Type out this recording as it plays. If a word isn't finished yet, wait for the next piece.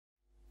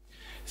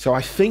So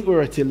I think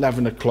we're at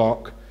 11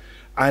 o'clock,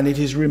 and it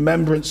is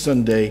Remembrance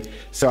Sunday.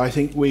 So I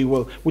think we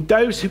will, would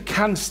those who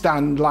can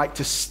stand like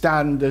to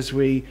stand as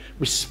we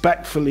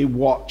respectfully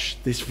watch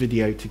this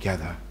video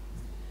together?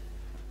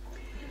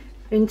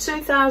 In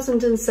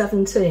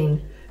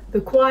 2017, the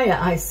choir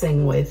I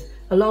sing with,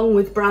 along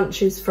with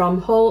branches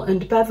from Hull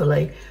and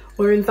Beverley,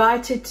 were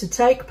invited to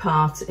take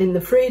part in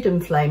the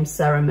Freedom Flame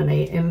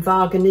ceremony in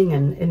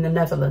Wageningen in the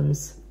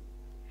Netherlands.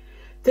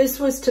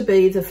 This was to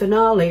be the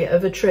finale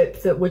of a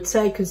trip that would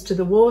take us to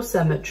the war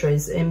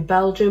cemeteries in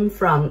Belgium,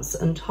 France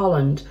and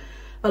Holland,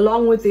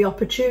 along with the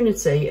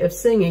opportunity of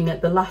singing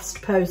at the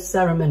last post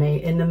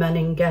ceremony in the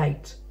Menning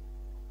Gate.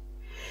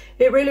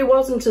 It really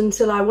wasn't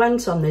until I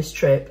went on this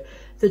trip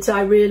that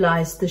I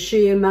realised the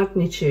sheer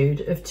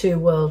magnitude of 2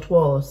 world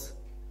wars.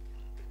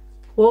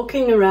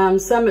 Walking around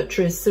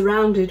cemeteries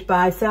surrounded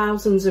by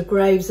thousands of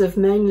graves of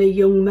mainly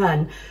young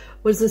men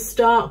was a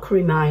stark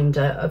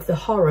reminder of the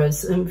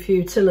horrors and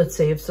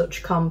futility of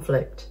such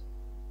conflict.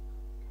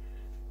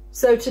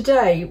 So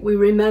today we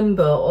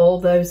remember all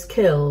those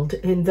killed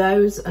in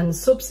those and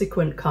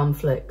subsequent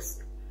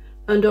conflicts,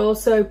 and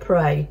also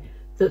pray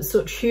that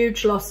such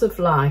huge loss of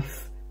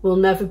life will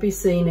never be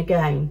seen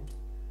again,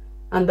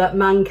 and that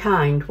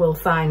mankind will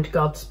find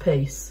God's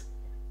peace.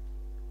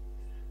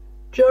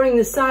 During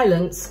the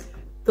silence,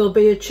 there'll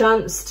be a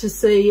chance to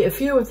see a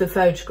few of the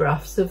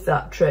photographs of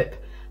that trip,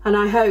 and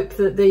I hope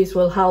that these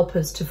will help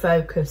us to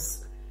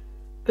focus.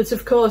 But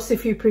of course,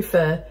 if you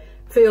prefer,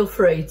 feel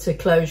free to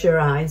close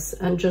your eyes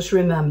and just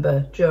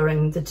remember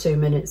during the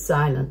 2-minute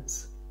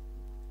silence.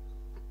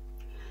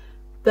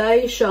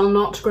 They shall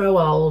not grow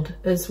old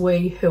as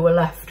we who are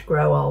left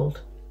grow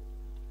old.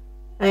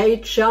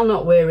 Age shall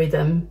not weary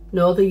them,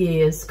 nor the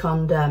years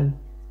condemn.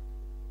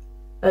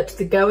 At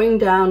the going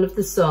down of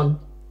the sun,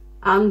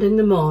 and in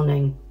the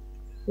morning,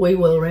 we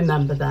will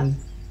remember them.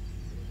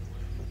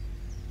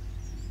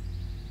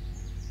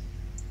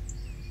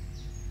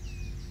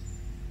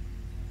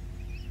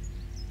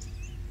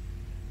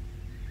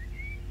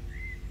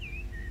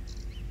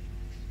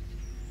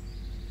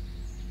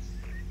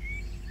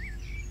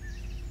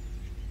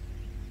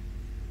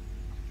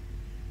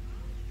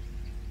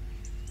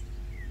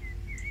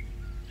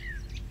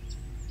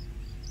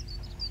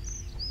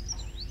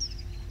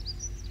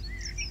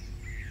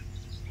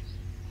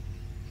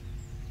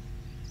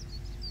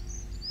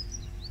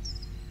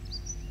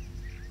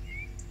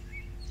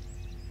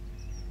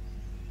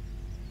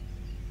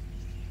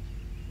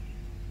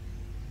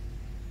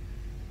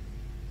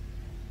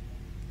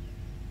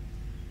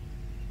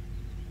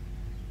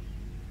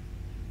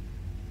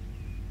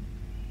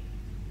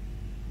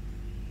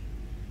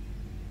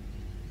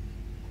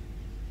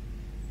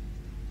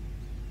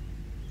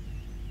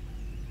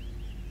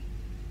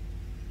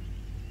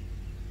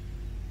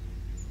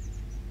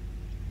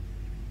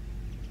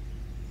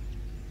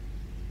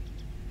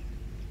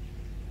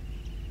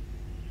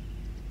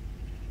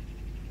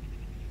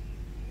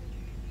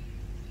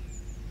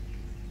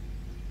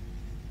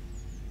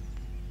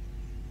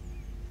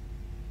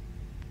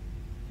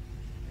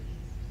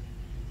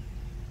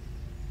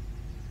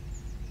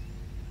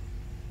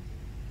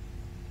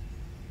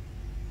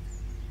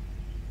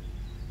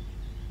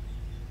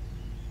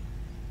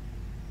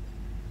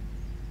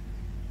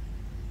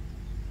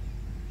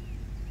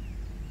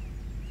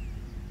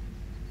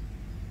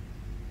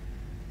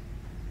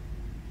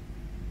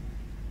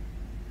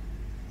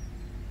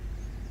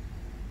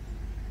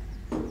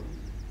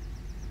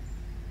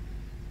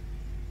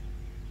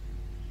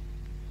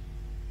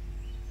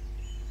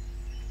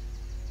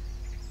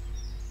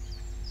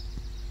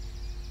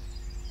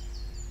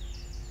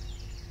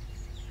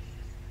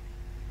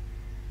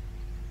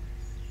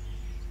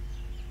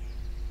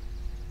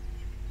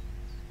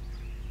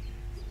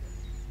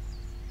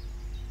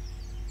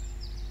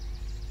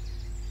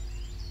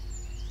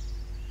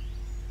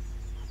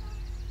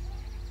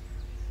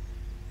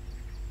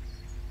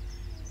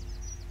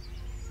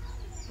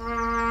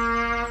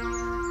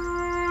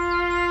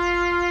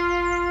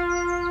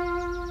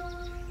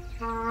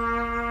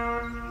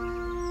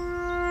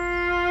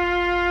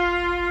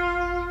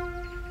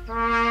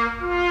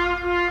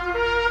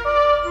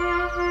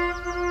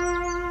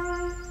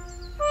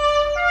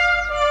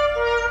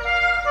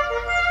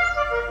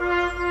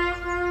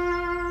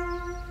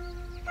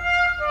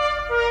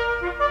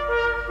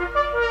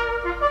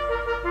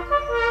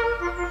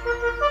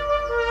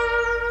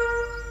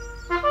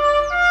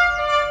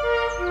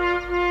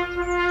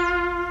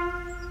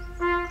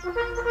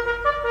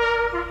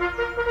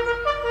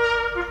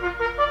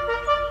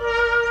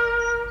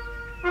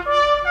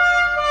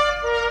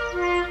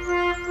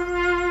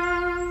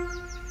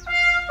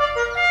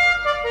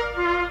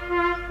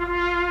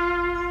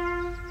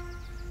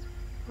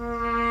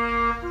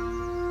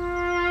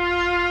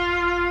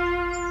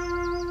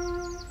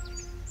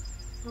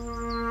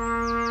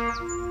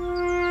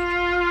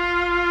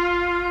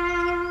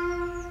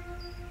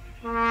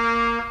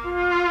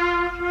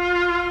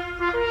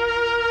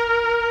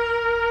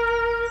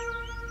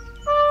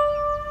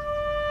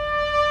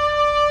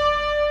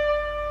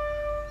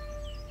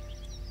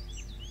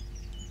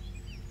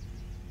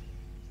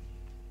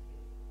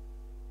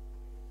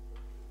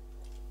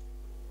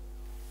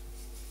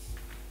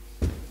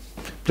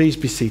 Please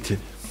be seated.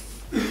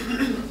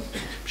 I'm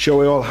sure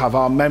we all have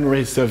our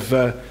memories of,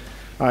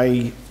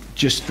 I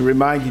just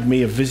reminded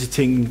me of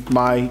visiting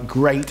my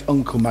great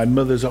uncle, my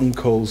mother's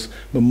uncle's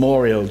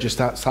memorial just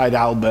outside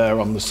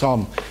Albert on the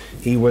Somme.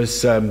 He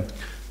was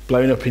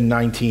blown up in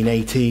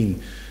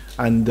 1918,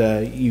 and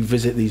you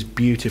visit these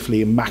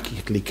beautifully,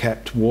 immaculately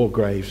kept war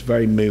graves,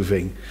 very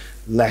moving,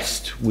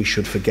 lest we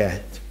should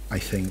forget, I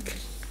think.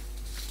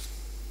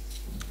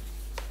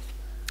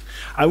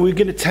 And we're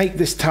going to take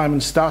this time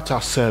and start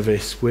our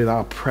service with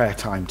our prayer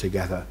time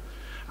together.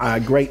 A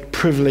great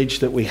privilege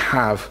that we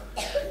have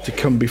to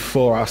come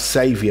before our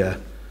Saviour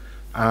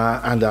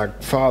and our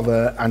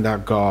Father and our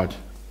God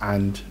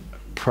and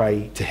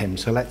pray to him.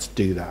 So let's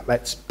do that.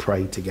 Let's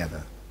pray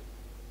together.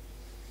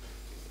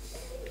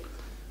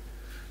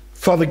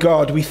 Father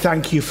God, we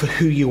thank you for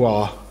who you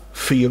are,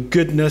 for your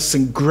goodness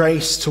and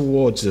grace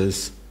towards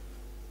us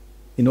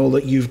in all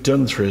that you've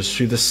done for us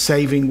through the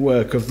saving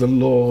work of the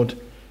Lord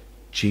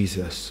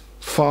Jesus.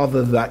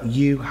 Father, that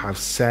you have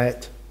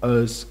set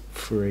us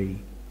free.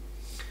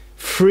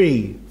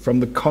 Free from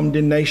the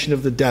condemnation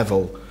of the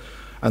devil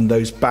and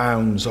those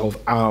bounds of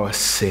our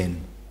sin.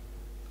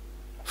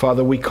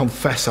 Father, we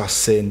confess our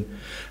sin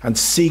and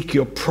seek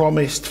your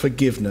promised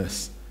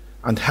forgiveness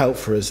and help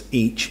for us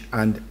each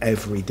and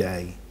every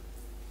day,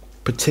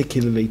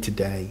 particularly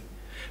today.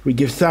 We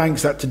give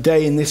thanks that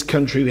today in this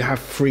country we have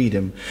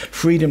freedom.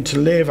 Freedom to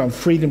live and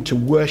freedom to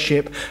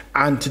worship.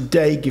 And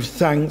today give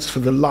thanks for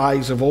the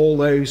lives of all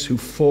those who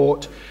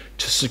fought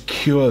to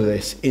secure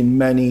this in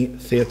many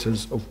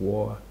theatres of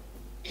war.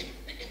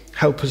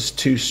 Help us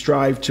to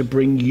strive to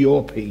bring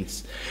your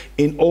peace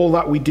in all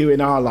that we do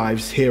in our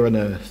lives here on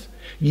earth.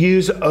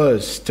 Use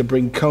us to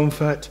bring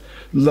comfort,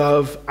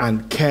 love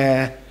and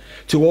care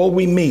to all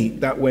we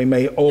meet, that we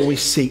may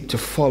always seek to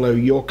follow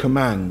your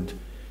command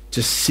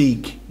to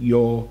seek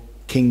your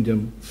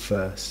kingdom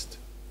first.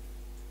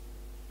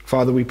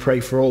 Father, we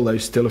pray for all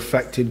those still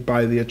affected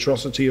by the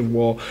atrocity of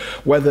war,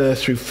 whether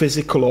through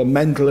physical or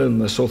mental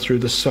illness or through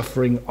the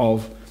suffering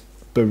of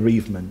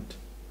bereavement.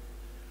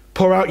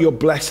 Pour out your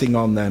blessing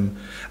on them,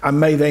 and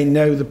may they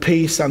know the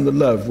peace and the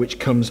love which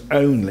comes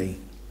only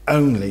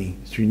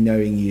through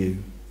knowing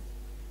you.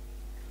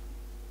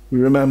 We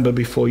remember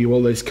before you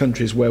all those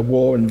countries where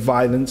war and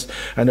violence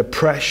and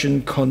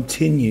oppression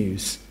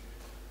continues.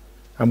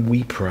 And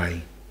we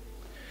pray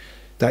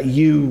that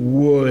you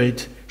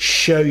would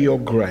show your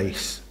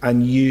grace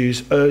and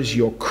use us,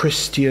 your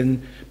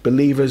Christian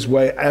believers,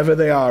 wherever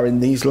they are in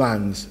these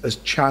lands, as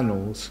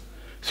channels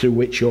through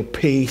which your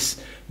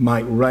peace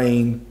might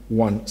reign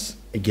once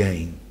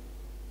again.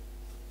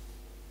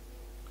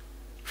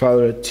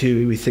 Father,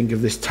 too, we think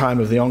of this time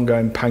of the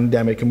ongoing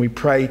pandemic, and we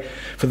pray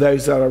for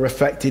those that are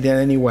affected in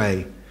any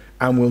way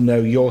and will know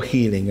your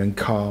healing and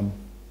calm.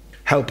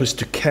 Help us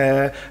to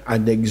care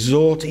and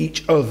exhort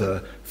each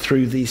other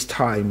through these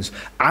times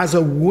as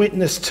a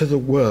witness to the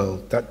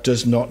world that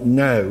does not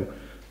know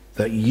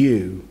that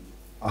you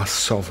are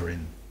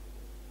sovereign.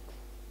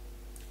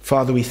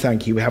 Father, we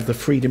thank you. We have the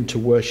freedom to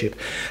worship,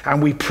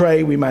 and we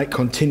pray we might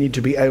continue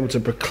to be able to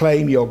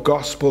proclaim your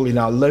gospel in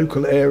our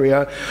local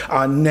area,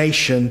 our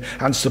nation,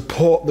 and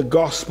support the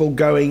gospel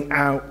going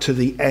out to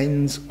the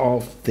ends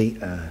of the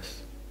earth.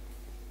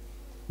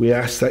 We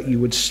ask that you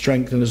would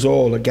strengthen us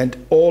all against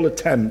all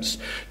attempts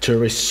to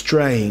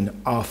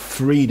restrain our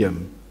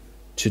freedom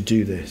to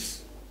do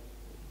this.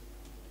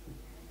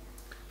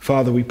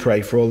 Father, we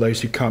pray for all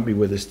those who can't be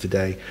with us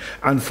today,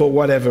 and for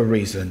whatever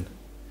reason.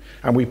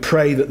 And we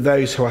pray that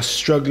those who are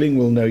struggling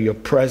will know your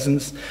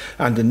presence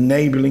and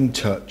enabling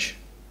touch.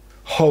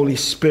 Holy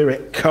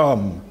Spirit,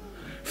 come,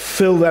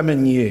 fill them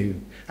anew,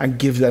 and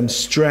give them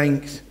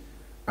strength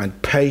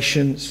and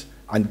patience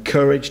and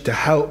courage to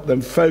help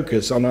them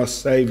focus on our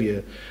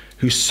Saviour,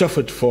 who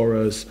suffered for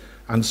us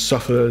and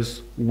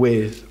suffers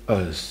with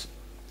us.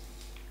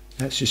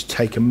 Let's just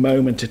take a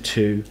moment or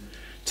two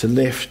to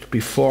lift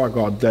before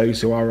God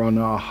those who are on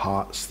our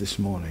hearts this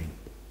morning.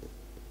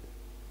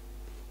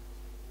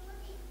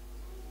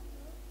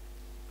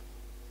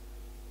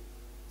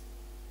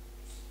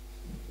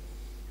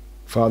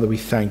 Father, we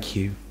thank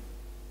you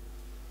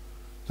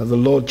that the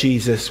Lord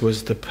Jesus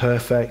was the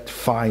perfect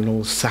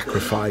final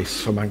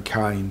sacrifice for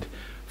mankind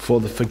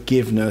for the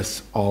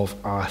forgiveness of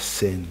our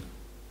sin.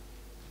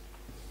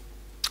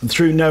 And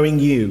through knowing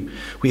you,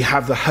 we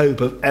have the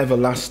hope of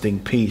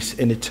everlasting peace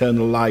in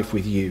eternal life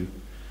with you.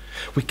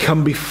 We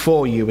come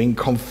before you in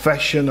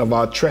confession of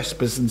our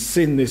trespass and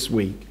sin this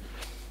week,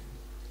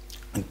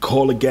 and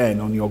call again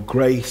on your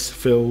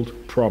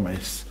grace-filled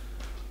promise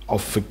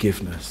of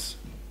forgiveness.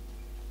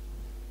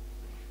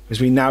 As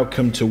we now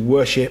come to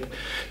worship,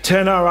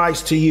 turn our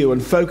eyes to you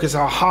and focus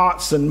our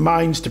hearts and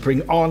minds to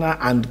bring honor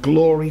and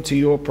glory to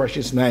your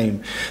precious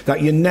name,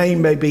 that your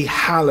name may be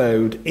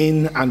hallowed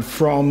in and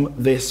from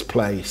this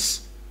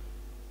place.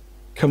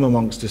 Come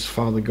amongst us,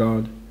 Father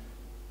God,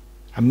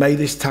 and may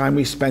this time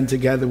we spend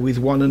together with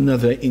one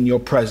another in your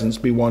presence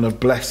be one of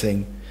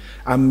blessing,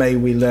 and may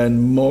we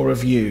learn more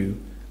of you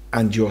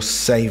and your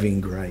saving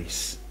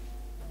grace.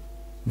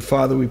 And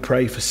Father, we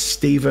pray for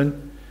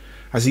Stephen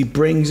as he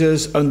brings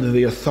us under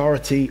the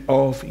authority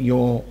of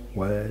your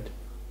word.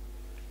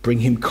 Bring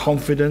him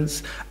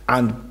confidence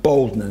and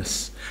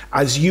boldness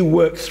as you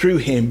work through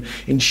him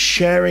in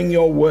sharing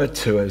your word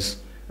to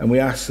us. And we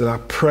ask that our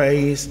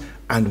praise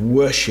and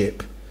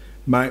worship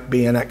might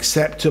be an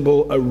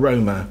acceptable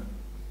aroma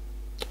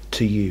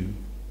to you.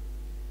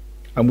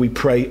 And we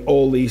pray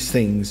all these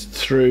things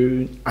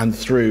through and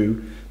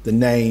through the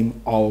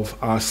name of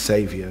our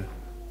Saviour,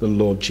 the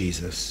Lord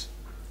Jesus.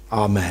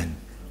 Amen.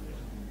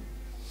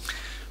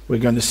 We're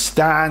going to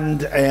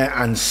stand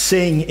and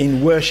sing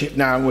in worship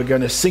now. And we're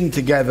going to sing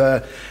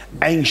together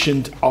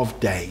Ancient of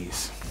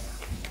Days.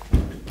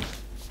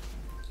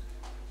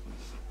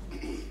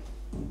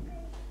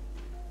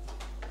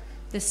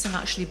 This song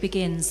actually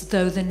begins,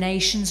 though the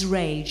nations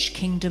rage,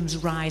 kingdoms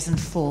rise and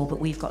fall, but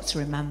we've got to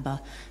remember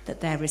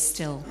that there is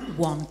still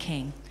one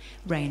king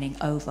reigning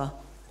over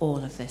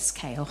all of this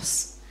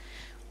chaos.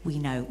 We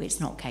know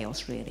it's not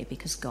chaos really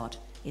because God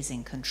is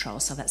in control.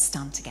 So let's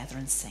stand together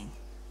and sing.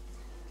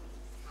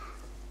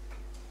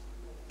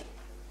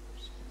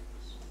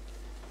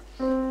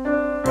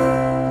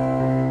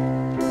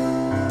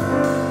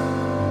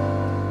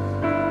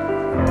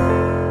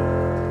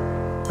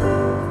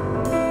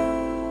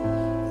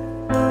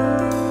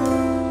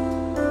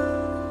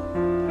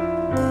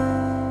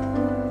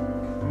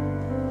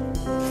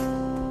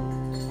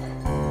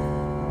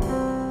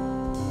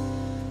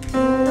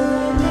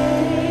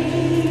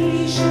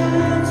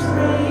 Nations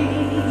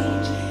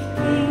rage,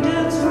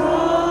 kingdoms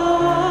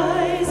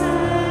rise.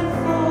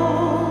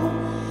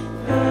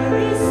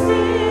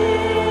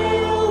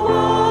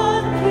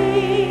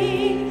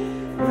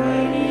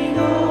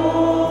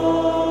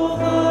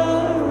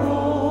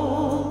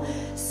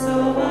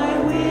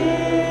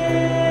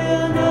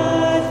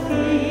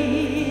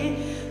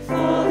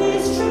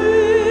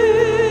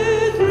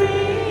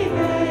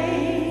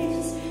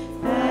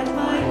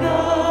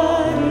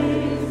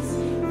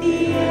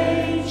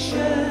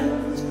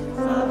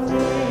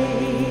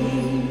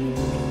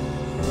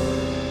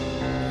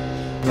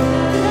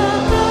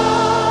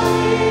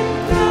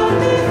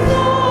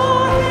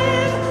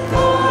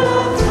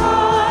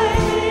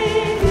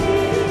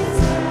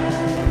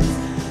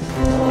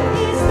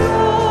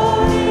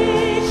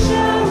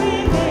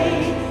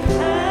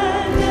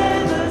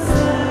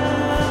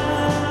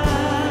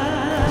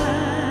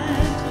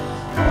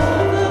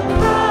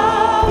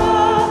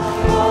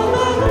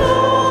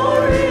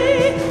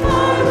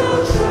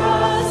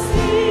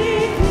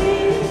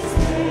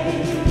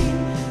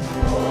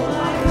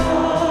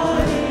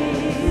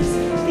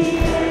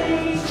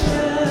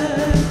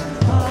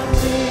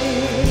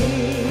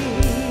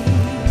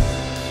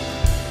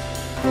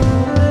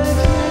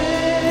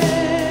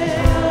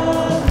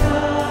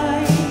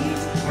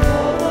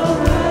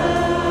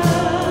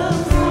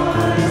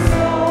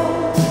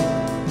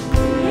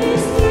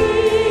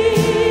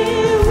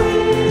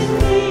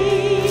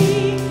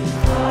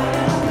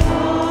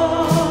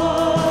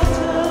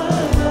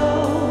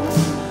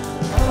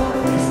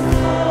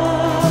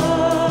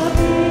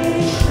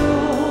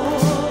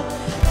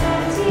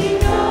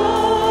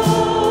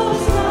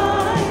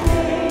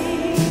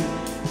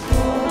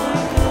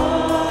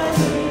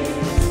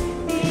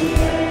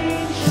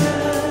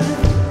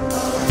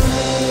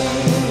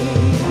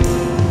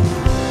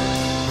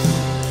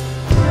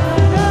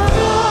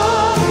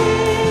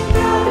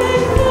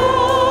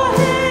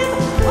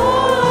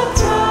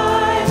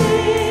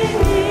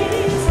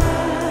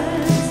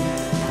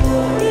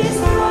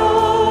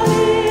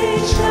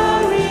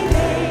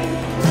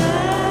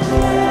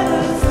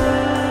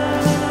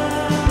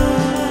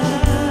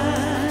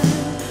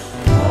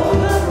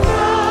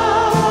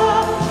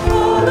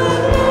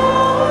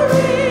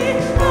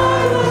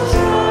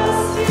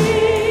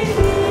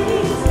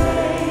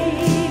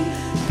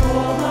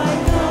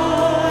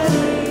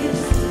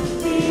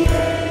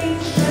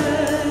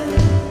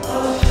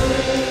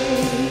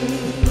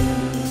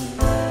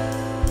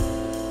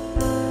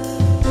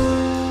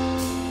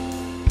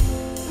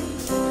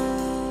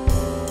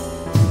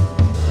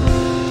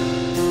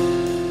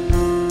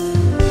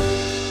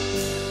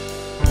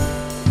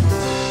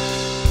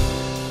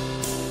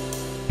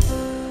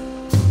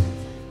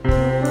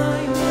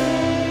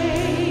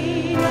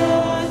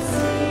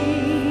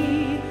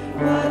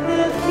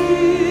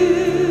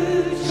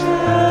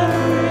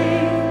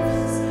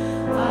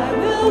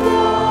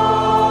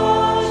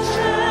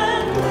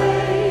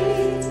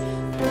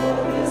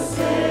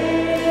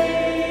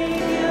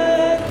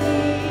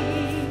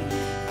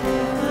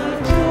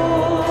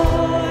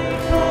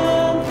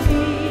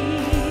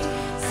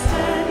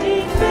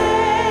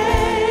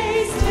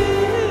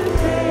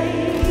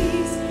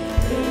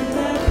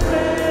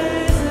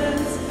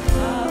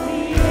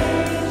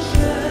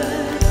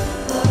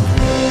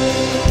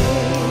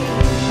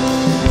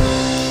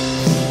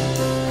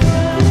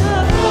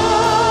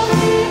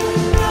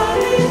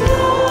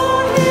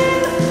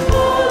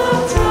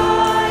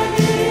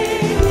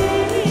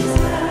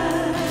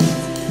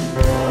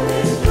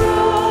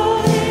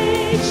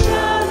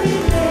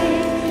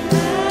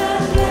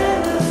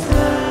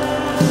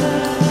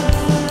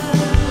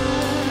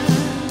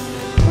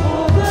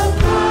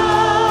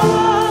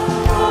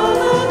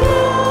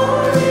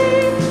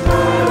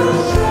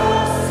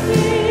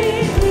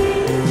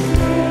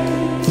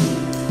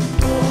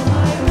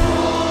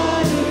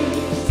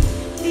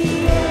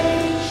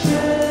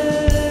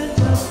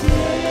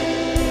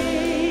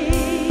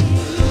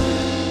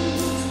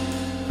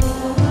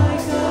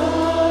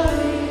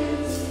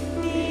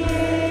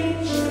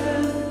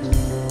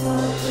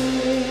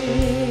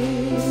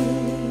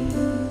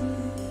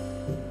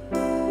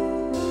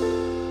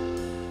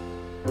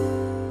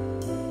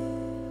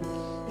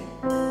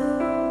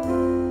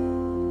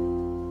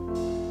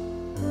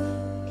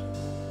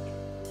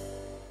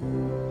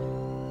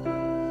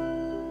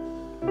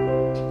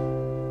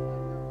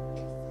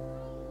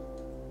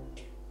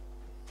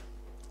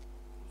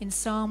 In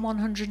Psalm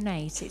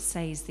 108 it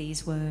says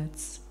these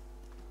words,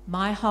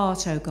 "My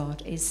heart, O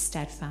God, is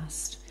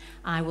steadfast.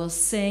 I will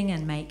sing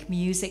and make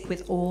music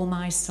with all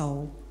my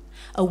soul.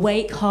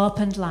 Awake, harp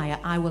and lyre,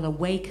 I will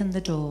awaken the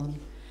dawn.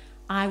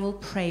 I will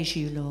praise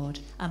you,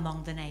 Lord,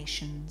 among the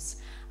nations.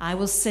 I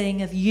will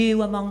sing of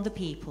you among the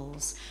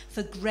peoples,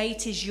 for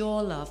great is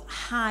your love,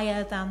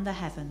 higher than the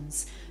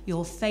heavens.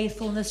 Your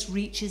faithfulness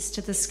reaches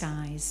to the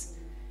skies.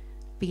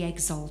 Be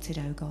exalted,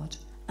 O God,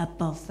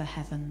 above the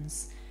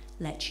heavens.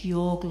 Let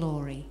your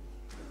glory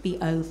be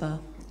over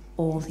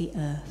all the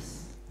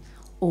earth,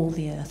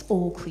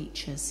 all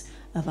creatures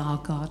of our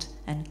God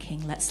and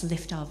King." Let's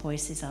lift our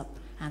voices up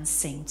and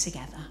sing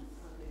together.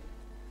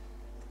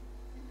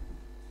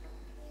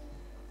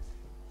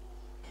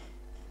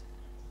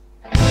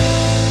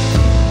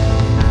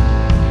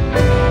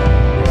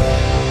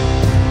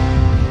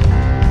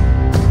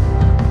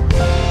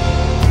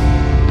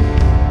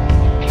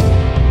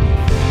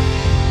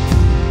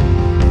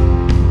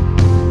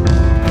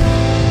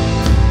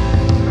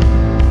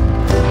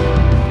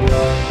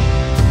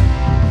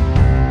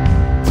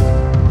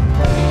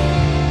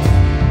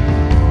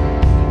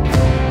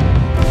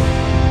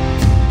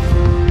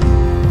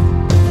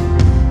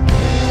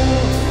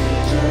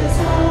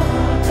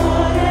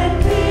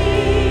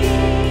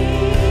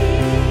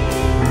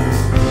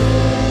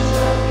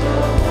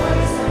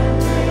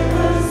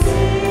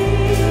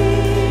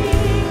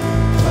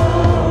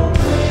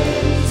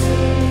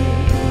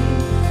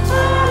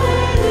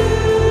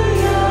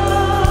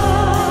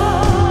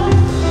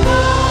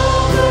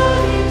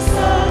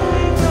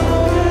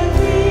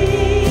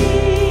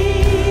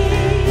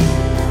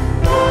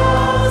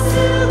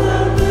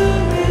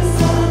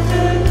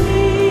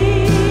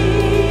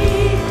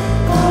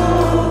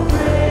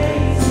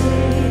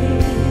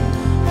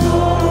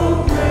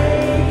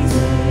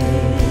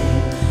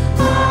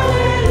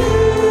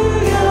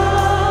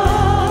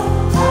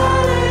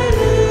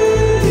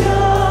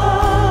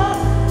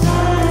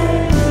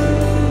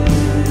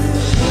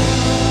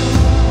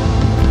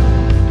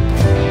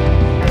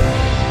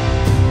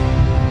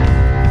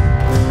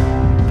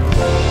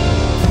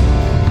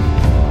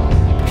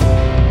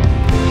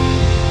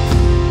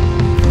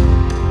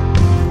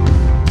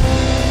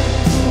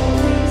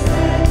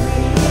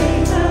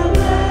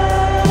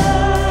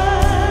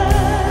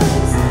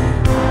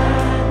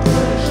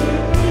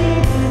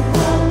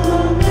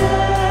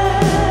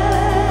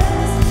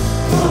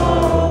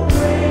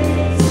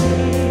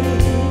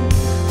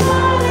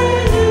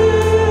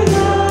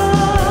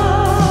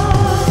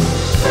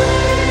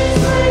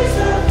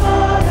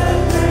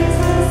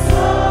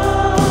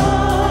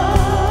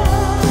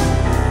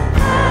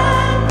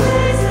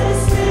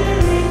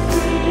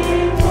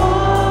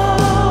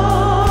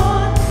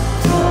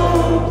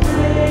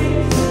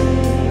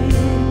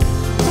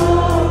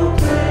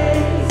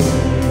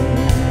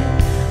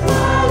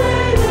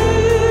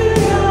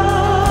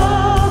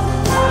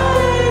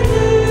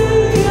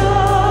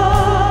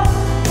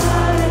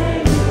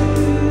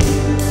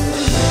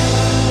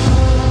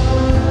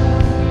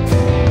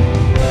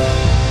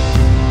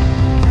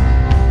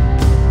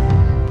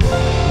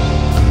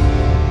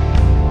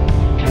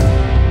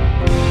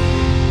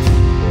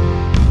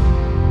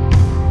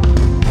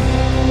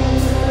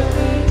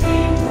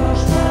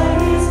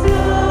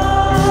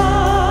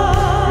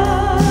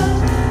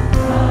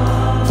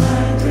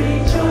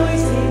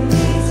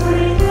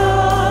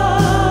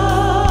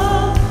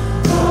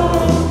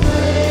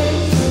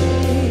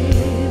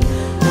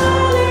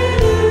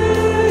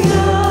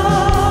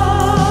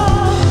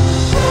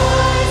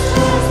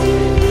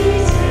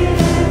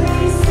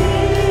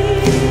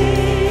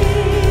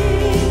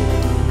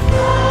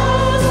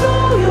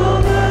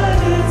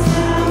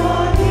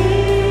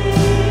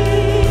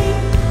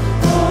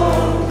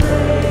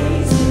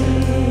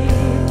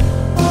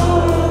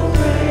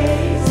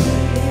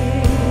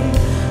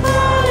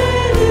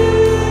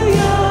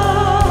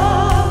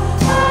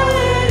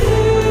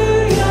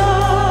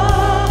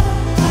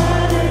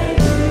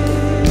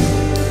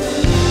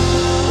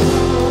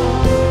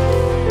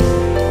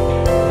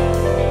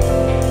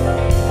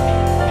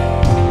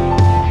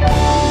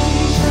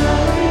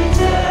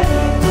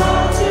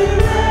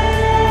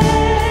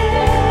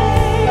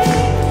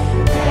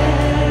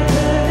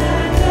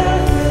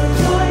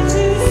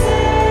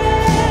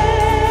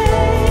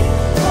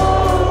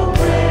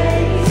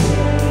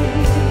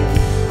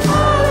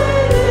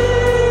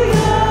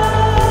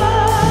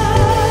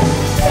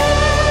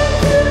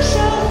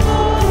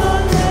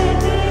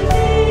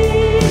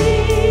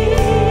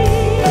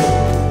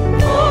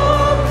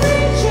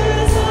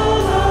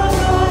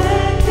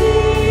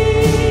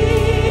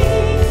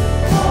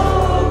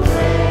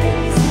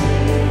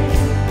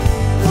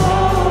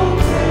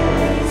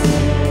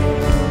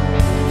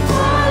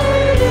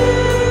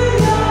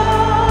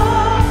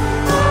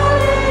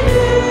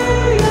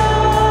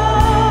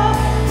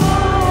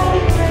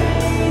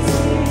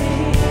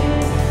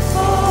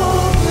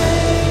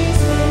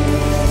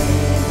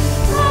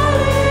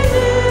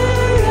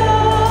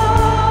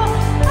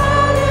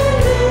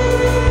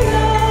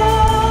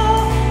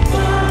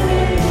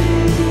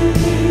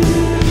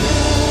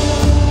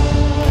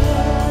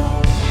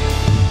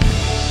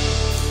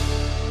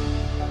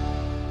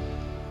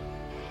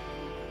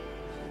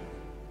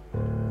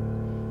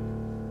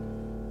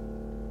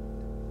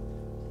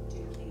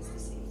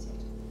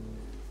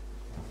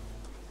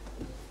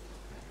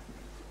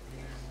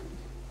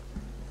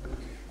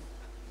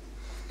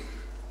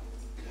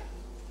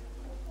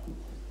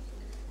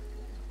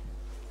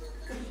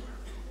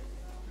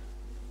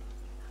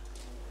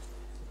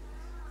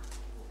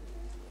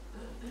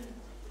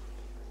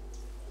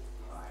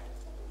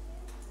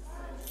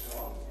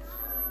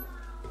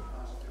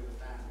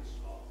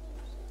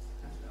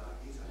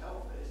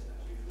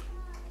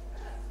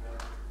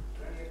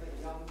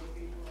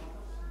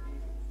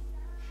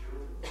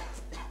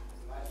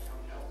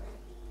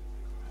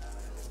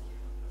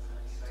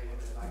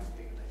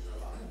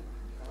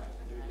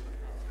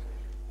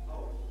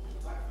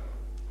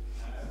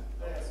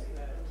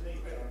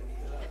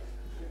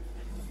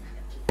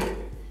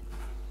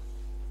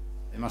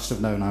 They must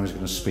have known I was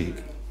going to speak.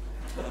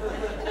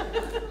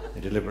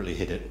 They deliberately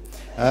hid it.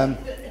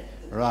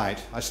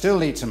 Right, I still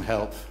need some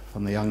help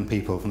from the young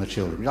people, from the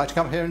children. Would you like to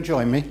come here and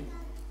join me?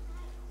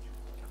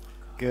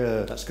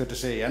 Good, that's good to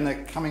see. And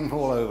they're coming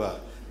all over.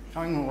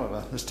 Coming all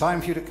over. There's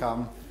time for you to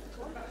come.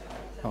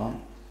 Come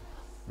on.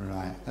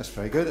 Right, that's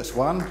very good. That's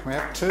one. We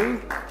have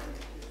two.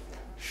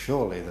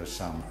 Surely there's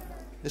some.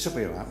 This will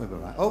be all right. We'll be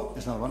all right. Oh,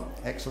 there's another one.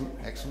 Excellent,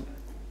 excellent.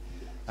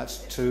 That's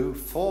two.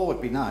 Four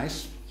would be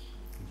nice.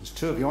 There's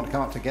two of you want to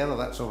come up together.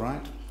 That's all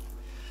right.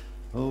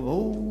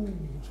 Oh,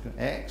 that's good.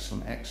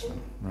 Excellent,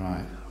 excellent.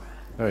 Right,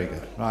 very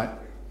good. Right.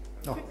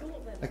 Oh,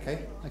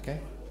 okay, okay.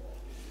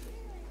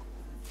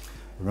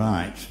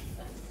 Right.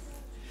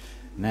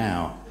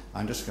 Now,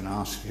 I'm just going to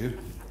ask you.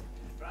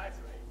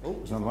 Oh,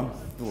 there's another one.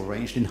 All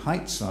arranged in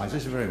height size.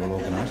 This is very well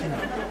organised, isn't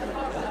it?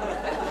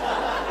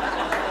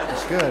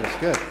 It's good, it's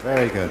good.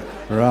 Very good.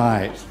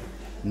 Right.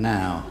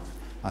 Now,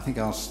 I think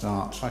I'll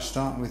start. Shall I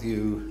start with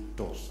you,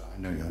 Dorsa? I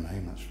know your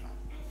name, that's right.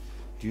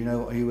 Do you know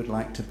what you would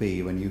like to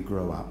be when you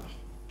grow up?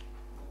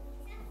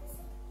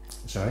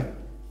 Sorry?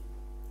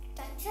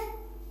 Doctor.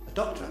 A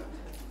doctor.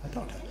 A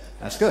doctor.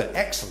 That's good.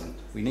 Excellent.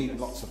 We need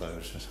lots of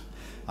those.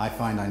 I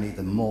find I need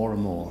them more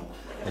and more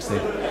as the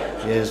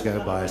years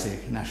go by, as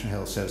the National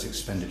Health Service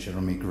expenditure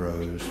on me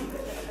grows.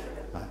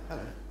 Hello.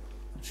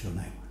 What's your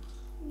name?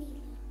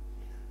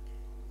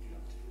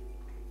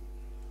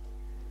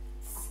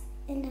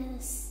 A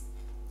nurse.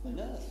 A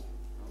nurse.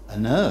 A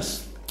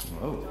nurse.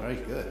 Oh, very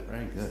good.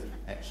 Very good.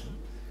 Excellent.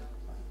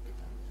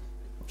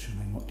 What's your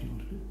name? What do you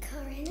want to do?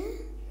 Corinna.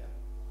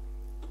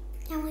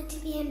 I want to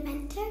be an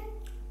inventor.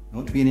 You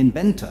want to be an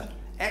inventor?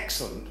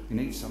 Excellent. You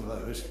need some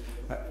of those.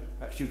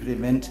 Perhaps you could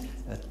invent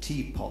a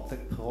teapot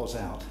that pours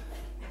out.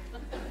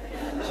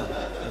 So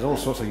there's all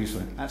sorts of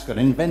useful things. That's good.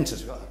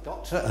 Inventors. We've got a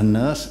doctor, a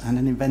nurse, and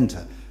an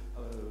inventor.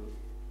 Hello,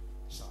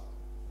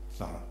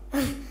 Sarah.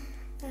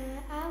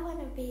 I want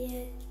to be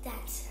a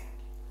dancer.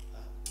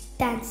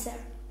 Dancer.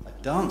 A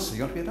dancer.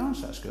 You want to be a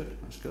dancer? That's good.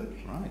 That's good.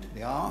 Right.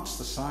 The arts,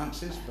 the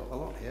sciences. We've got a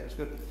lot here. It's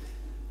good.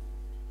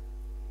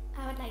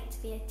 I would like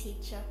to be a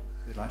teacher.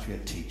 You'd like to be a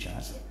teacher.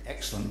 That's an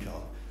excellent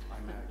job. I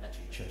married a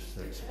teacher,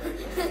 so it's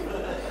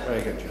a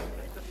very good job.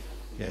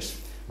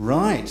 Yes.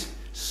 Right.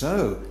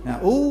 So, now,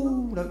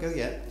 don't go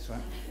yet. That's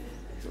right.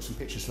 We've got some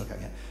pictures to look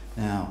at yet.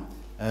 Now,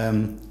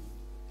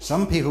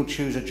 some people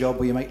choose a job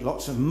where you make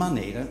lots of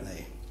money, don't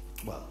they?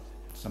 Well,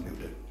 some people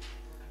do.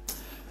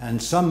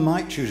 And some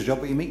might choose a job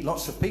where you meet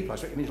lots of people. I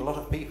expect you meet a lot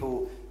of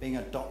people being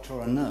a doctor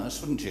or a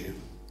nurse, wouldn't you?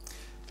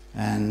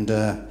 And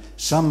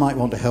some might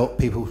want to help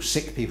people,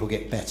 sick people,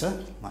 get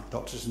better, like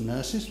doctors and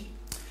nurses.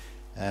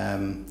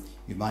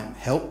 You might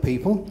help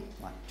people,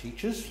 like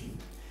teachers.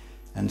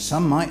 And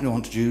some might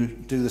want to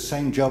do the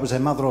same job as their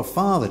mother or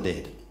father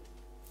did.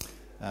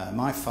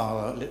 My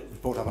father was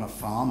brought up on a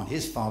farm, and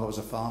his father was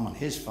a farmer, and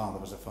his father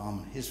was a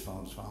farmer, and his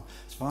father was a farmer.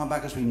 As far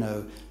back as we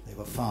know, they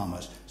were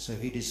farmers, so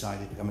he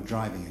decided to become a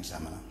driving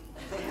examiner.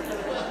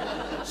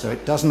 So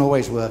it doesn't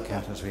always work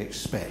out as we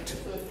expect.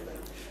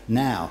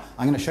 Now,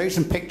 I'm going to show you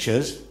some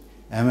pictures,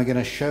 and we're going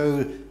to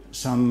show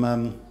some,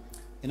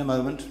 in a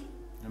moment.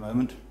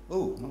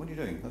 Oh, what are you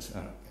doing? That's,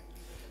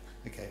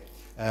 okay.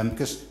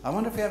 Because I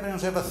wonder if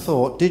anyone's ever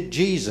thought, did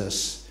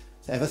Jesus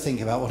ever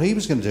think about what he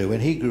was going to do when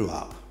he grew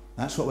up?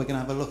 That's what we're going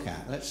to have a look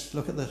at. Let's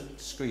look at the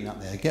screen up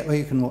there. Get where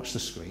you can watch the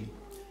screen.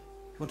 If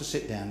you want to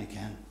sit down, you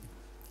can.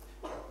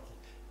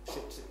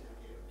 Sit.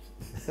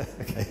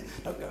 Okay,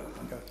 don't go.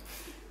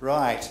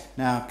 Right,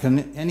 now,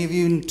 can any of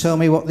you tell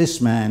me what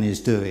this man is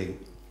doing?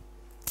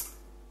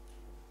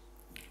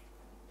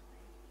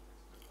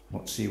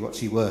 What's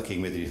he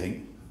working with, do you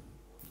think?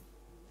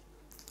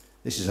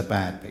 This is a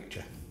bad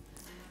picture.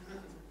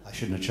 I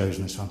shouldn't have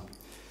chosen this one.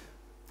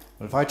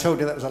 But if I told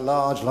you that was a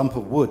large lump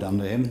of wood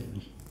under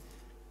him...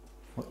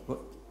 What?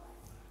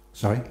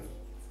 Sorry?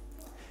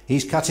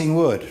 He's cutting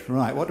wood.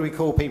 Right, what do we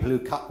call people who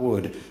cut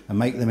wood and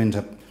make them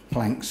into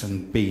planks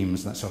and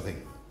beams and that sort of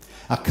thing?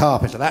 A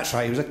carpenter, that's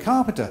right, he was a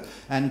carpenter.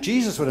 And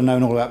Jesus would have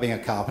known all about being a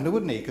carpenter,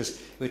 wouldn't he?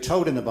 Because we're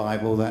told in the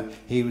Bible that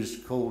he was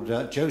called,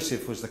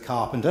 Joseph was the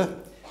carpenter,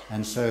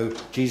 and so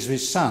Jesus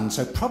was his son.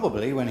 So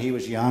probably when he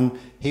was young,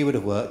 he would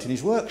have worked in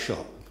his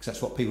workshop, because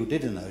that's what people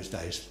did in those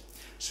days.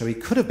 So he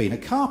could have been a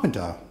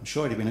carpenter. I'm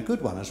sure he'd have been a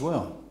good one as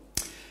well.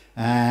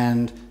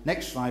 And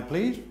next slide,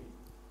 please.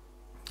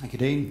 Thank you,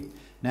 Dean.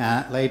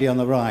 Now, that lady on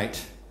the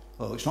right.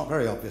 Oh, it's not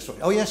very obvious.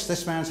 Oh, yes,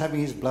 this man's having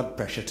his blood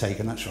pressure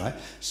taken, that's right.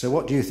 So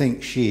what do you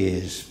think she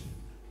is?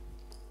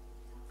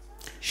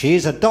 She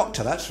is a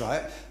doctor, that's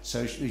right.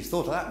 So we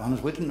thought of that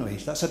one, wouldn't we?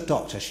 That's a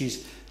doctor.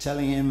 She's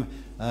telling him,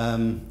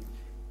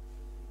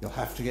 you'll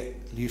have to get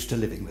used to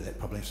living with it,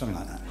 probably, something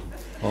like that.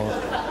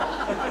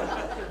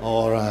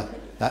 Or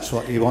that's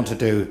what you want to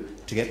do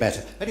to get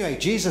better. Anyway,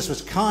 Jesus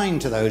was kind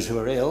to those who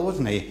were ill,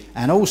 wasn't he?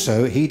 And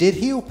also, he did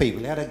heal people.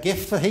 He had a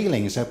gift for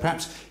healing, so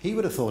perhaps he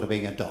would have thought of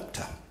being a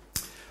doctor.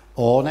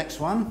 Or next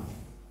one.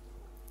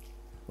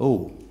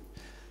 Oh,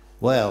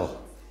 well,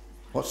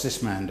 what's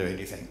this man doing,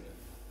 do you think?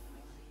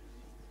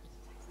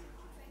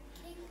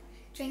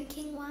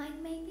 Drinking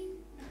wine, maybe?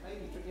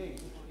 Maybe, yeah,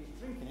 he's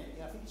drinking it.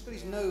 Yeah, He's got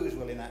his nose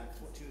well in that.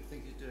 What do you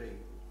think he's doing?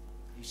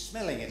 He's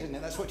smelling it, isn't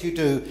it? That's what you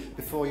do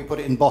before you put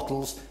it in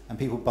bottles and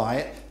people buy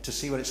it to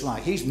see what it's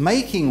like. He's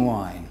making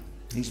wine.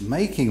 He's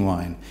making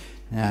wine.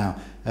 Now,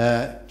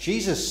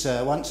 Jesus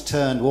once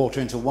turned water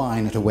into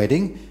wine at a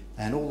wedding,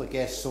 and all the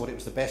guests thought it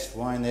was the best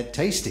wine they'd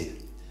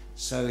tasted.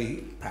 So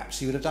perhaps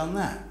he would have done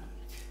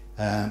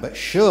that. But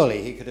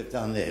surely he could have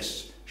done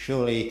this.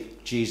 Surely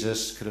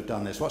Jesus could have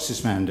done this. What's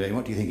this man doing?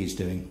 What do you think he's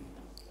doing?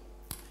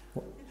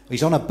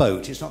 He's on a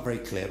boat. It's not very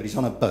clear, but he's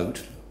on a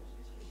boat.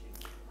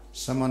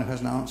 Someone who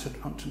hasn't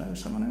answered want to know?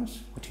 Someone else?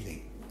 What do you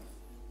think?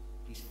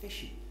 He's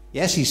fishing.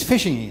 Yes, he's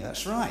fishing here.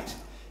 That's right.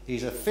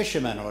 He's a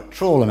fisherman or a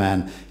trawler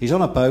man. He's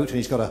on a boat and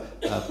he's got a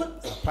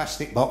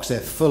plastic box there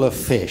full of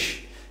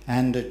fish.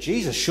 And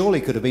Jesus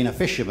surely could have been a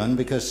fisherman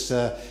because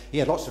he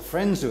had lots of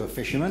friends who were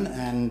fishermen,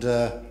 and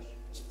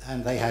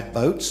they had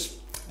boats.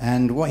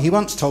 And he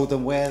once told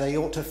them where they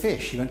ought to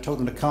fish. He told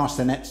them to cast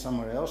their nets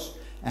somewhere else,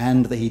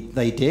 and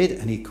they did,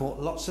 and he caught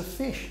lots of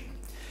fish.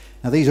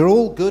 Now these are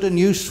all good and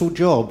useful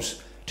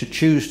jobs to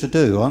choose to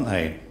do, aren't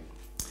they?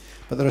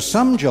 But there are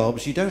some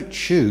jobs you don't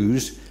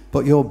choose,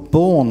 but you're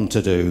born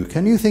to do.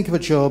 Can you think of a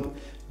job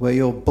where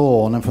you're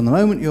born, and from the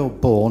moment you're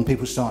born,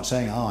 people start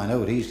saying, oh, I know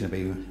what he's going to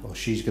be, or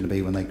she's going to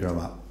be when they grow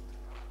up?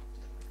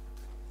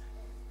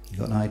 You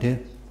got an idea?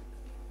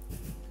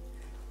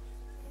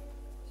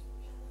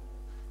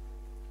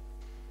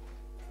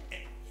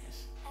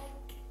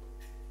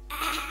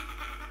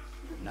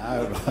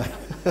 No,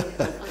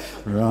 right.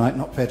 Right,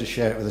 not prepared to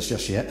share it with us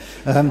just yet.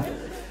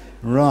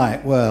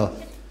 Right, well,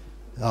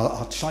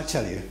 shall I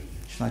tell you?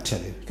 Shall I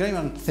tell you? Can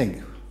anyone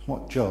think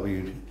what job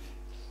you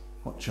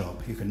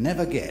can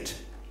never get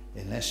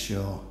unless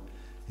you're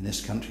in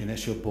this country,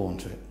 unless you're born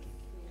to it?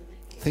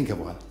 Think of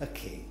one. A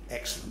king.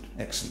 Excellent,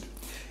 excellent.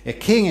 A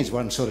king is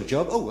one sort of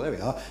job. Oh, well, there we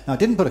are. Now, I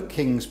didn't put a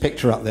king's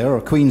picture up there or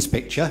a queen's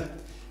picture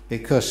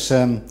because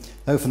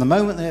though from the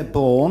moment they're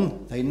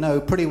born, they know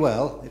pretty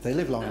well, if they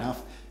live long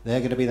enough, they're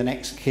going to be the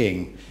next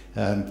king.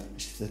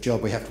 It's the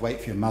job we have to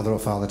wait for your mother or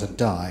father to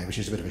die, which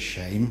is a bit of a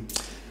shame.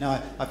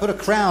 Now, I put a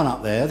crown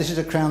up there. This is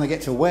a crown they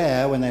get to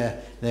wear when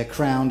they're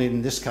crowned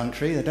in this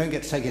country. They don't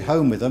get to take it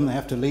home with them. They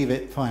have to leave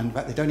it fine. In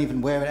fact, they don't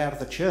even wear it out of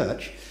the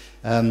church.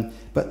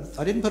 But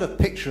I didn't put a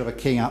picture of a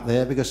king up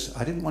there because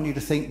I didn't want you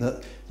to think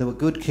that there were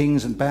good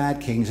kings and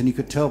bad kings, and you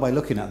could tell by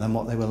looking at them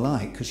what they were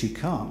like, because you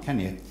can't, can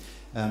you?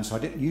 So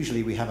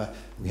usually we have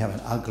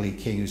an ugly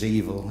king who's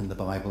evil in the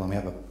Bible, and we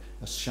have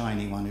a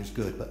shiny one who's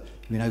good. But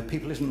you know,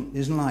 people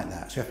isn't like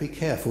that. So you have to be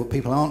careful.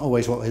 People aren't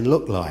always what they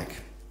look like.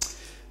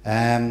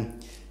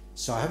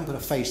 So I haven't put a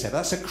face there. But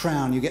that's a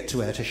crown you get to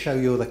wear to show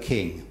you're the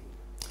king.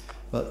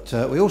 But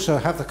we also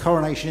have the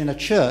coronation in a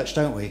church,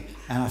 don't we?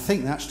 And I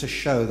think that's to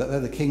show that though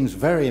the king's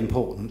very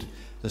important,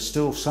 there's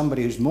still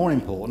somebody who's more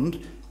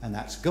important, and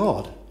that's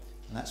God.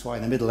 And that's why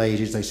in the Middle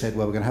Ages they said,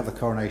 well, we're going to have the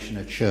coronation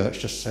in a church,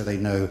 just so they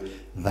know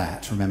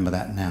that. Remember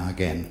that now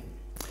again.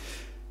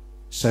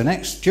 So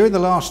next, during the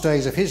last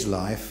days of his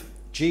life,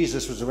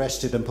 Jesus was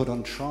arrested and put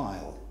on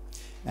trial.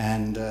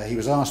 And he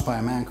was asked by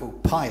a man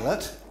called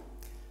Pilate,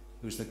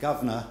 who's the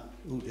governor.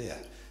 Oh dear,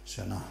 it's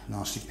a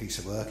nasty piece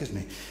of work, isn't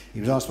he? He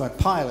was asked by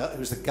Pilate, who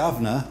was the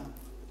governor,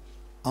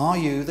 are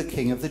you the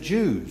king of the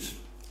Jews?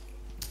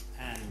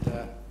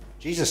 And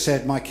Jesus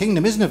said, my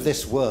kingdom isn't of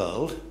this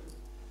world,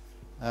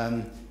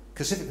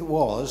 because if it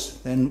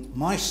was, then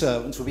my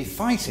servants would be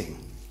fighting.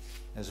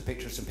 There's a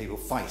picture of some people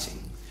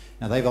fighting.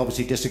 Now, they've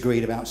obviously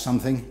disagreed about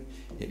something.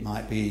 It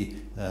might be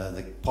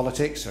the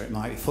politics, or it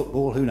might be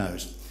football, who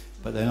knows.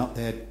 But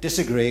they're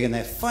disagreeing and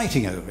they're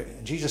fighting over it.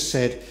 And Jesus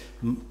said,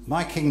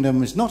 my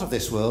kingdom is not of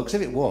this world,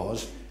 because if it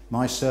was,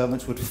 my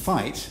servants would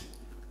fight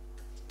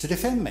to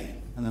defend me.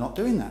 And they're not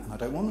doing that. I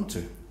don't want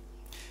them to.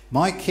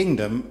 My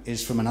kingdom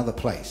is from another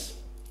place.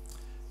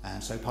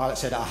 And so Pilate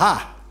said,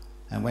 aha!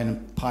 And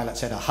when Pilate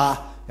said,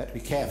 aha, you have to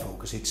be careful,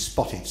 because he'd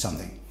spotted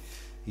something.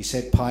 He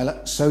said,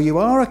 Pilate, so you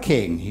are a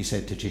king, he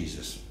said to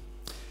Jesus.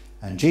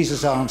 And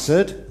Jesus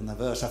answered, and the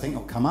verse I think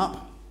will come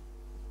up.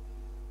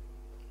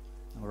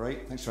 All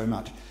right, thanks very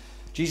much.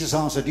 Jesus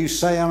answered, you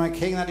say I'm a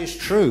king, that is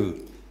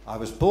true. I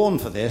was born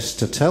for this,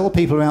 to tell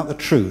people about the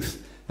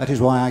truth. That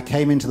is why I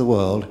came into the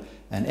world,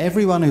 and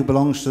everyone who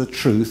belongs to the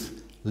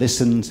truth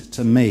listened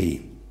to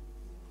me.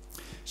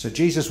 So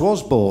Jesus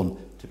was born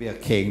to be a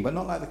king, but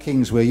not like the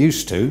kings we're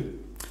used to.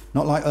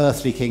 Not like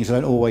earthly kings who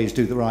don't always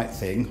do the right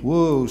thing.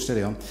 Whoa,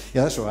 steady on.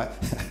 Yeah, that's all right.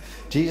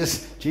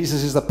 Jesus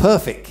is the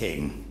perfect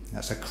king.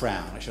 That's a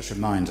crown. It just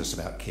reminds us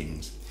about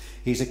kings.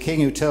 He's a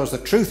king who tells the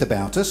truth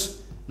about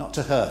us, not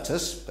to hurt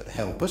us, but to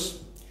help us.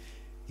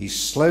 He's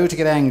slow to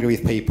get angry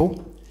with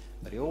people,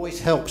 but he always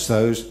helps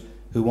those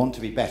who want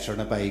to be better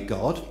and obey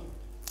God.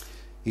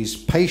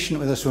 He's patient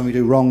with us when we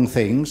do wrong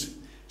things,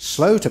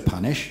 slow to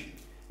punish,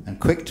 and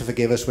quick to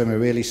forgive us when we're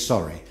really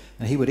sorry.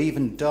 And he would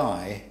even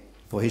die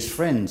for his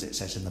friends, it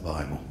says in the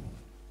Bible.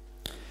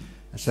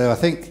 And so I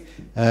think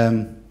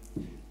the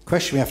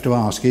question we have to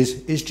ask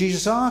is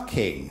Jesus our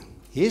king?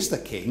 He is the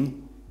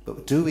king,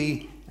 but do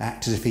we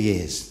act as if he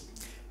is?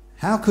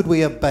 How could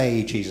we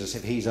obey Jesus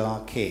if he's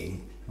our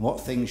king? And what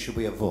things should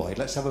we avoid?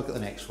 Let's have a look at the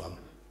next one.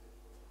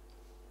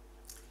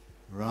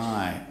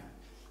 Right.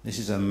 This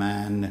is a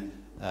man,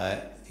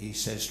 he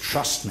says,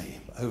 trust me.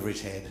 Over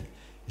his head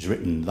is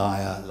written,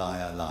 liar,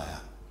 liar, liar.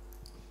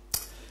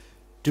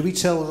 Do we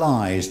tell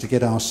lies to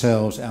get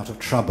ourselves out of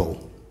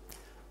trouble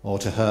or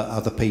to hurt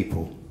other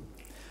people?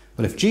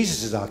 Well, if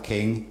Jesus is our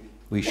King,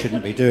 we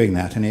shouldn't be doing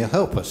that, and he'll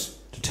help us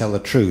to tell the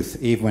truth,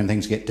 even when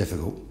things get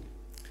difficult.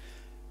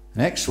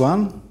 Next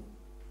one.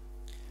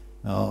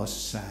 Oh, it's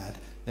sad.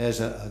 There's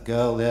a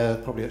girl there,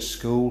 probably at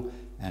school,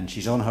 and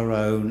she's on her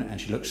own, and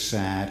she looks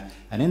sad.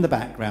 And in the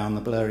background,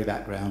 the blurry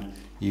background,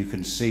 you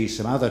can see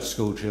some other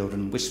school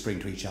children whispering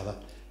to each other,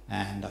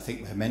 and I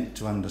think they're meant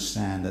to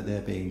understand that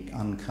they're being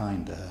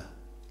unkind to her.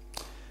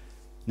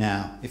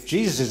 Now, if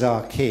Jesus is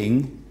our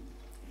King,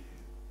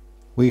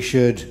 we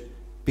should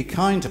be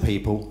kind to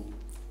people,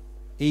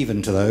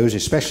 even to those,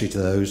 especially to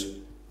those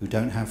who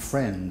don't have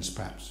friends,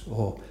 perhaps,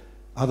 or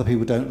other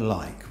people don't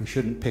like. We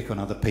shouldn't pick on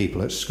other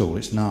people at school.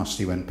 It's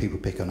nasty when people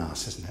pick on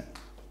us, isn't it?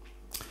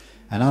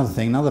 Another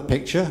thing, another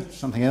picture,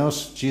 something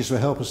else Jesus will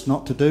help us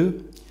not to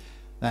do.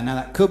 Now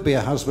that could be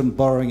a husband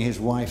borrowing his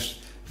wife's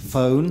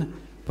phone,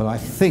 but I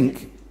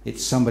think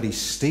it's somebody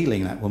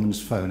stealing that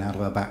woman's phone out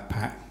of her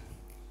backpack.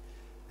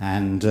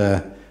 And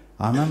I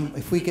remember,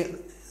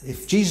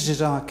 if Jesus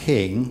is our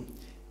King,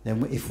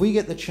 then if we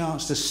get the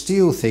chance to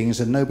steal things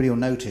and nobody will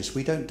notice,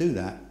 we don't do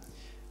that.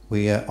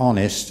 We are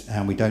honest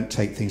and we don't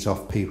take things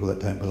off people that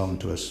don't belong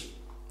to us.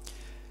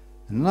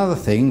 Another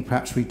thing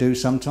perhaps we do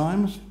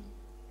sometimes,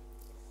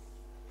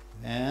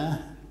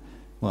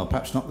 well,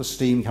 perhaps not the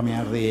steam coming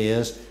out of the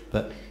ears,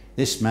 but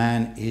this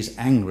man is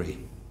angry.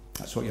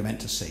 That's what you're meant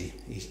to see.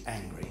 He's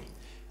angry.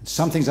 And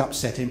something's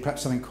upset him,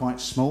 perhaps something quite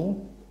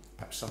small,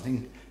 perhaps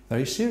something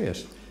very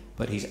serious.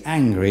 But he's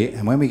angry,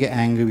 and when we get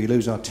angry, we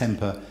lose our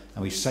temper,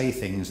 and we say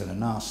things that are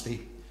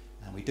nasty,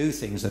 and we do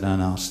things that are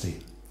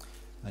nasty.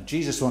 And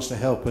Jesus wants to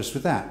help us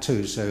with that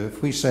too. So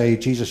if we say,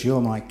 Jesus,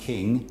 you're my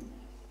King,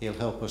 he'll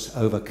help us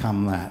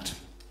overcome that.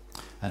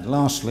 And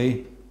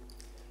lastly,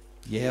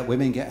 yeah,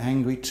 women get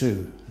angry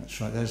too.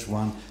 That's right, there's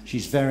one.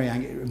 She's very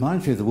angry. It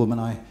reminds me of the woman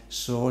I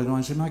saw in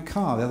my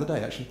car the other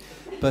day, actually.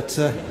 But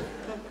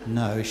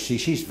no,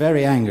 she's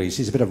very angry.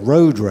 She's a bit of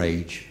road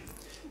rage.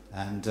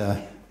 And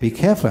be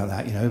careful about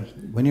that, you know.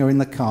 When you're in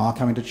the car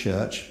coming to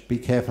church, be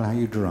careful how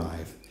you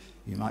drive.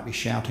 You might be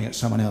shouting at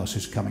someone else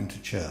who's coming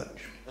to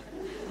church.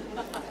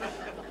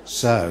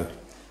 So,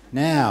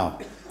 now,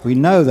 we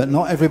know that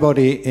not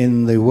everybody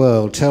in the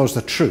world tells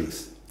the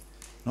truth.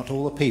 Not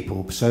all the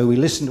people. So we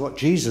listen to what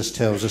Jesus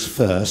tells us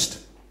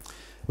first.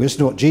 We listen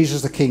to what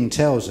Jesus the King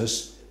tells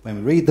us when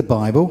we read the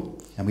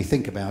Bible and we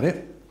think about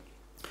it.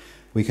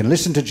 We can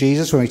listen to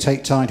Jesus when we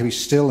take time to be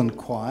still and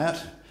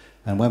quiet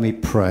and when we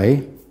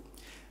pray.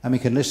 And we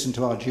can listen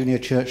to our junior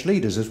church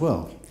leaders as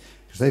well,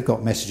 because they've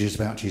got messages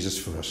about Jesus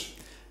for us.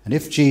 And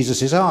if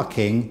Jesus is our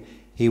King,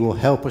 he will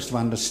help us to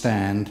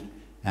understand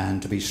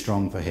and to be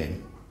strong for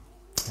him.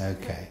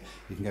 Okay,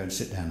 you can go and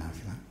sit down now if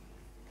you like.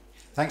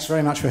 Thanks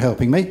very much for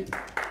helping me.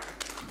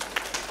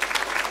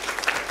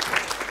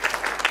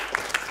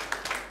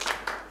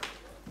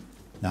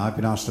 Now I've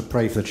been asked to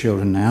pray for the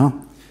children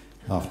now,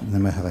 and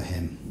then we'll have a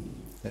hymn.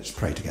 Let's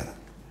pray together.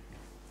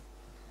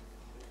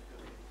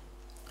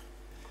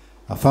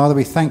 Our Father,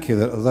 we thank you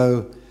that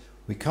although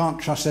we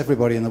can't trust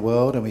everybody in the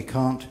world and we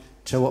can't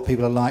tell what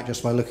people are like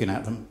just by looking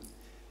at them,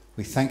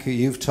 we thank you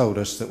you've told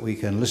us that we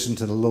can listen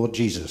to the Lord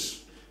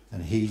Jesus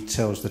and he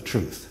tells the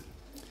truth.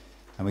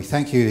 And we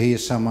thank you he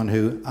is someone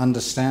who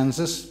understands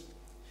us,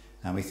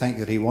 and we thank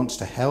you that he wants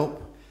to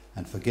help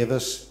and forgive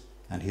us,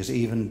 and he has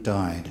even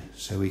died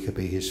so we could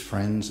be his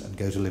friends and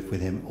go to live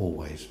with him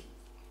always.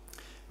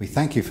 We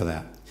thank you for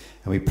that.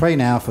 And we pray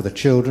now for the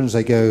children as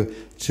they go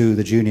to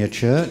the junior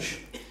church.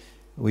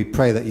 We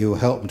pray that you will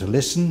help them to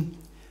listen,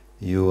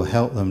 you will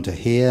help them to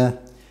hear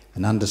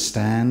and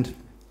understand.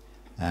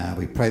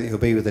 We pray that you'll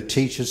be with the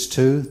teachers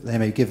too. They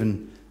may be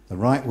given the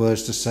right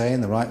words to say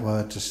and the right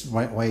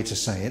way to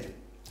say it.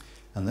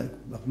 And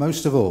that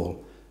most of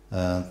all,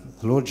 the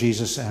Lord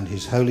Jesus and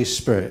his Holy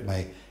Spirit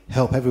may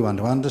help everyone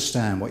to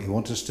understand what you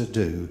want us to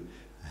do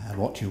and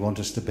what you want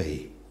us to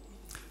be.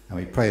 And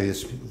we pray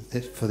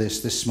for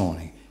this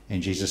morning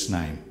in Jesus'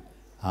 name.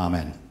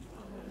 Amen.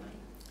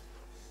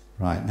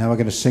 Right, now we're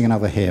going to sing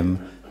another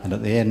hymn, and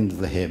at the end of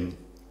the hymn,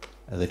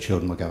 the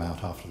children will go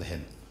out after the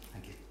hymn.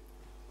 Thank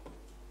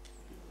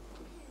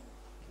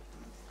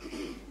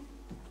you.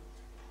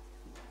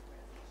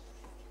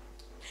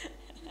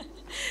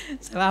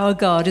 So our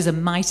God is a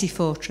mighty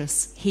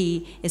fortress.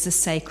 He is a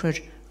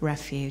sacred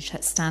refuge.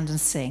 Let's stand and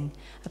sing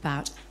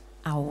about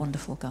our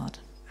wonderful God.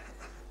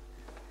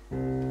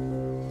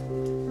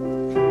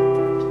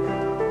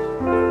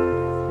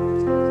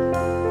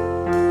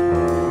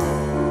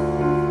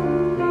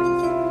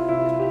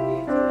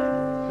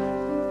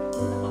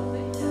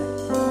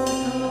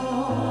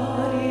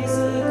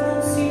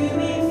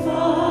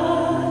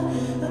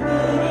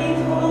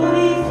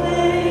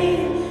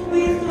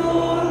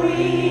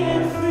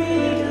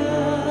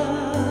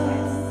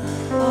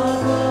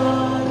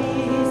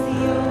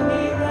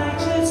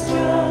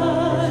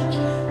 Judge,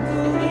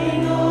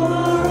 moving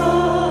over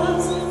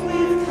us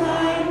with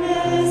kindness.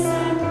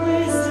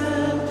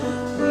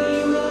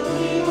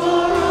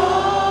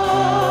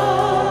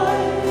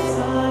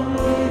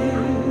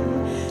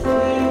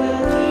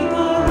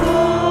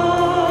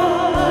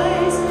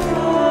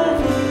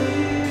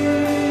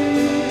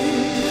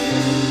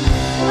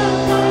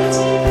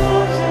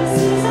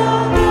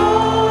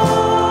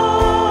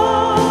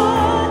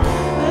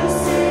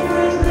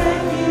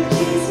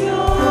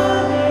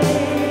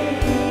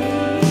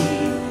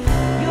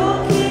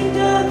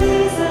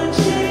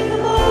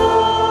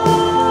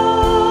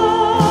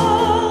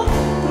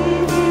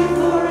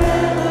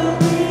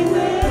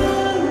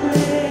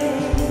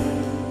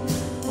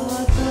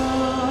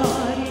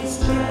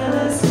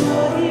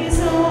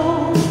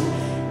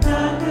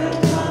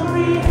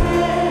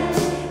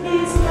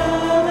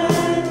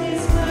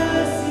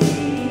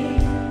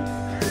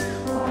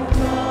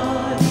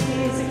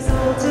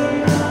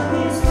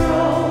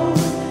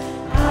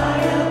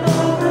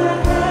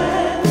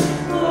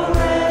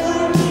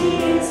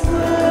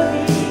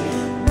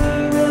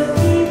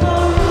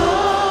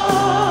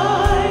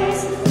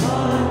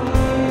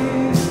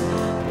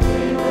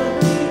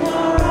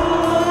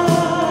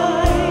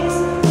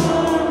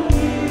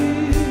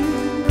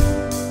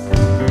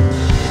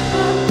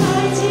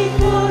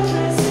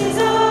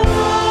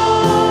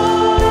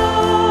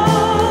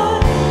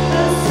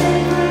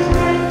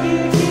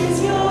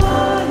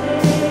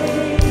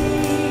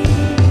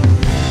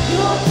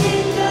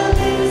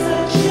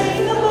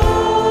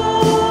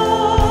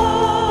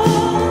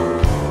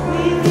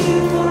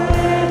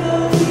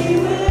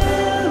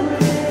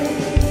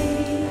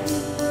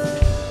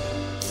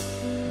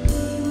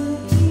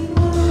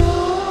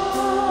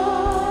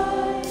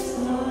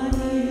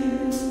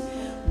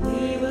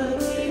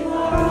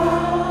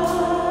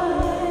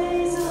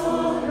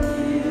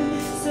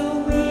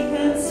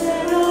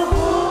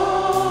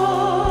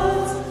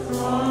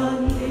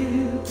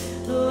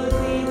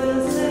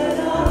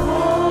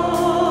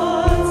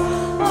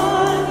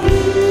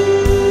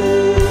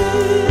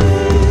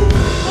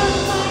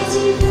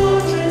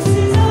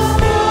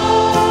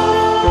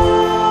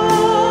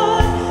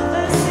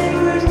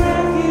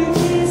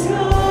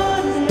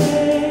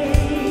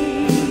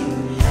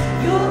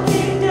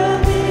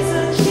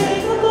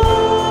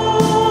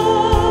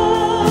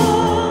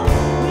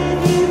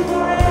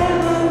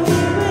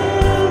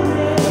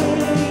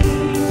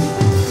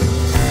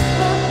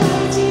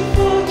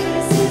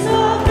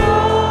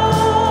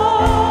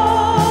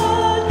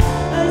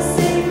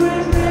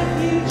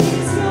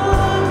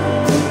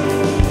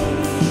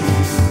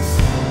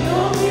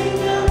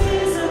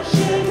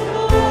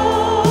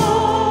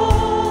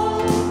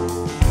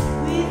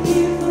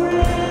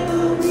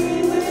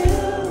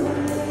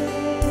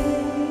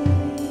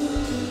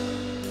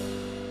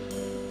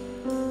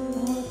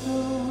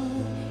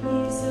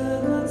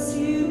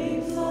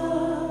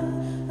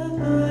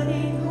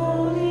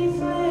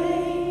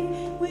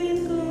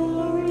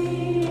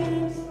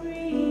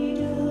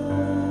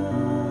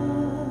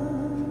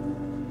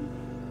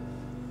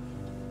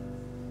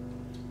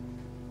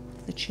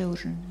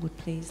 children would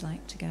please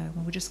like to go.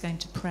 And we're just going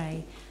to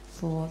pray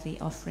for the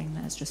offering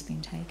that has just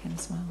been taken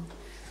as well.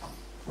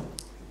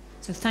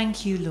 So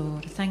thank you,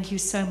 Lord. Thank you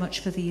so much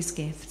for these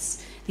gifts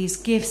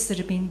that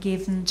have been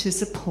given to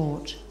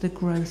support the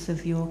growth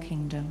of your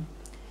kingdom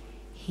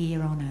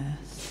here on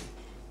earth.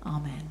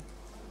 Amen.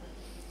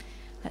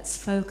 Let's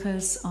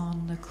focus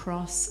on the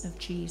cross of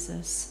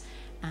Jesus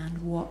and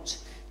what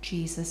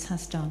Jesus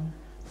has done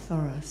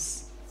for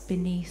us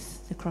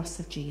beneath the cross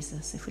of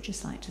Jesus. If we'd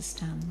just like to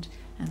stand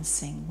and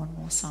sing one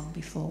more song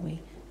before we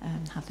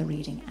have the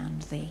reading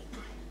and the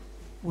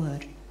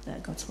word,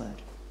 God's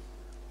word.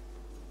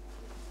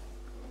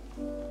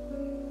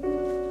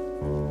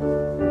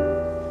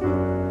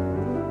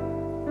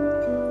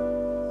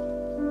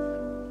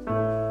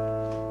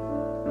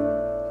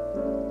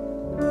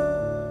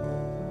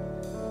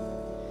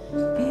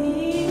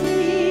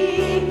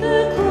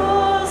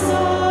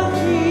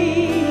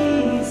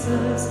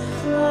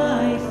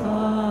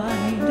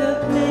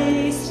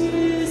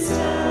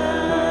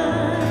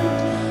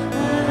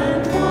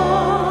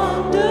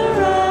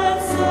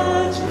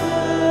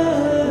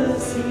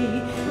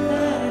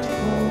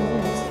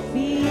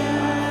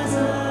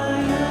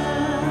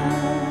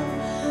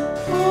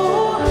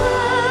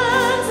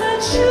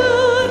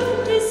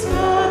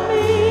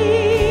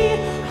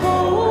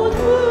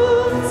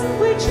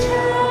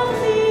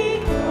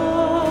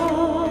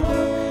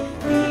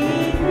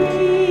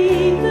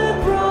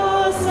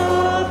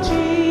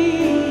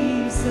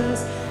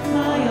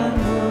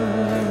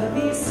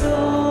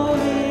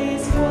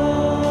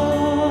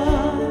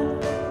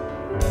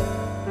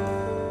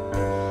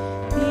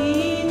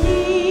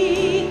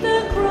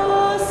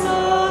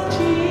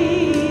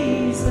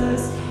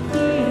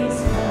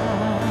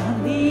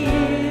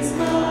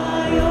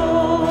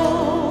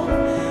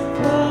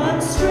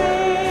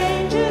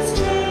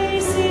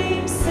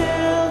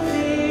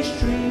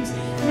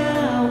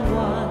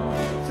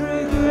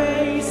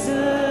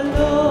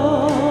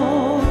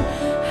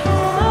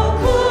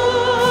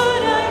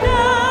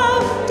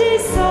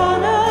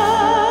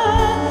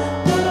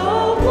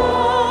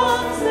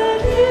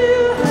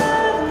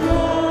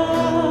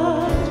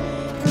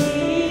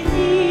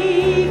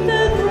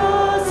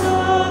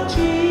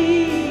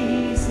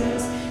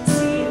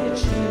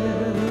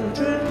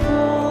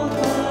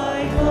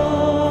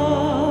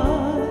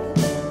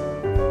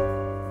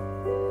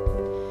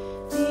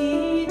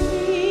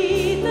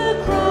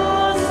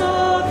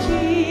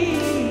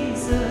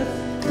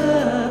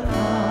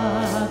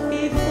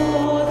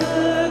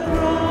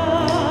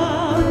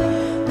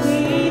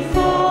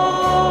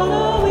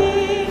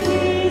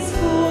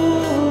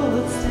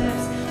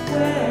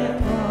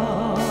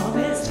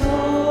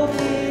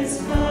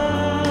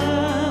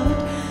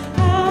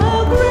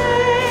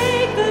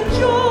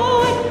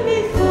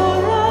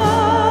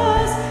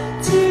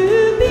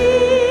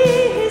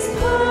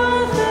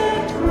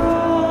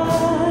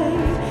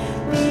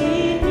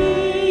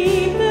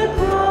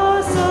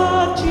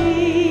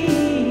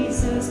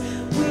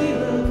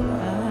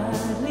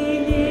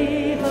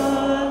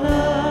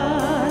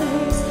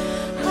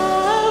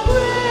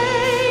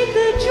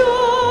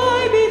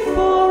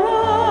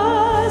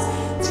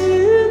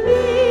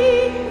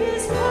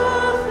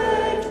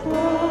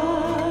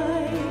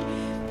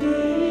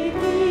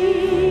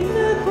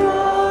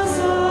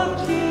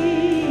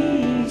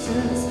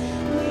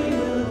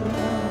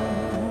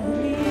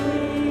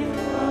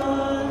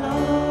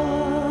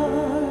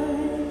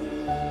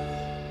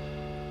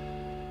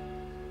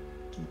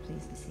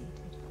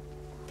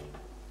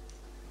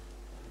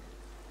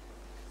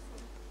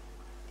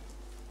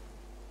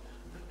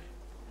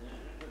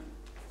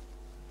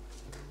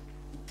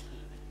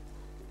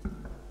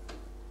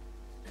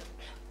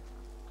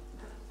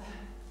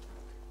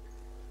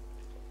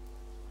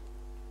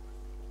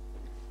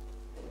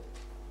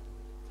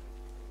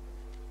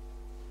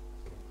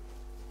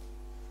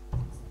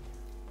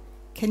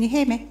 Can you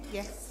hear me?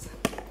 Yes.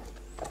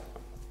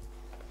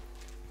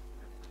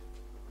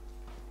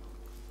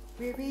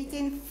 We're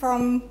reading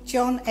from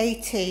John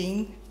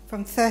 18,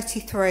 from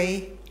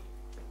 33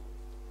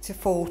 to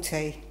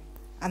 40,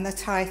 and the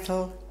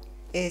title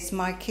is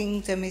My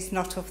Kingdom is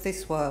Not of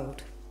This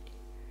World.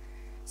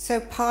 So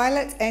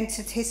Pilate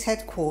entered his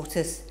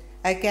headquarters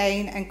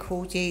again and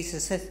called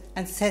Jesus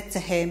and said to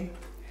him,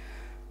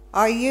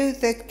 "Are you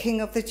the King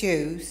of the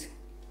Jews?"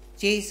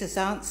 Jesus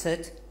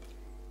answered,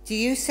 "Do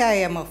you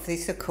say I'm of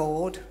this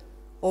accord,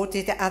 or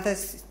did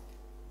others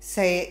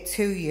say it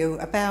to you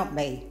about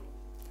me?"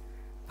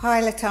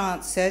 Pilate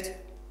answered,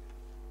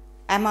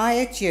 "Am I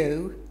a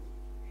Jew?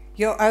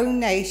 Your own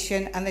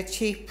nation and the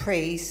chief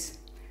priests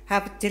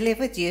have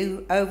delivered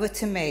you over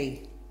to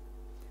me.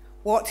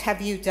 What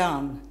have you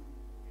done?"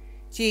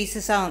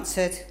 Jesus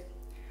answered,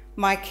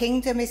 "My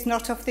kingdom is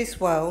not of this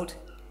world.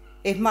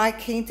 If my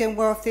kingdom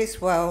were of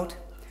this world,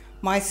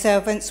 my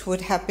servants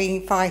would have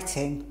been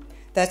fighting,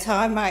 that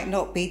I might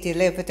not be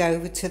delivered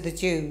over to the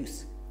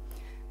Jews.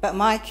 But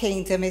my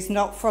kingdom is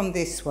not from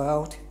this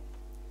world."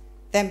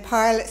 Then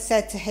Pilate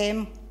said to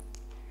him,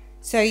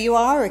 "So you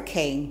are a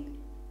king?"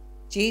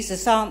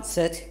 Jesus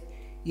answered,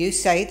 "You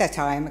say that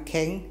I am a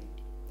king.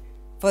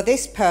 For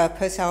this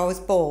purpose I was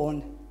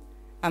born,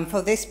 and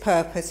for this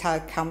purpose I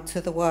have come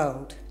to the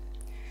world,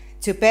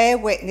 to bear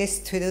witness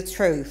to the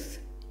truth.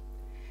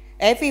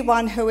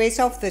 Everyone who is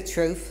of the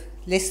truth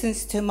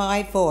listens to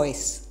my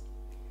voice."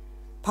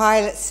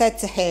 Pilate said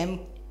to him,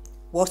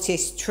 "What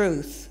is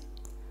truth?"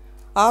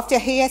 After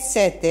he had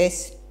said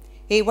this,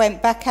 he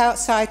went back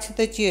outside to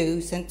the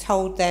Jews and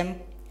told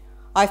them,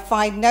 "I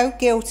find no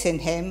guilt in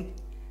him,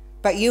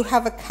 but you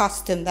have a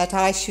custom that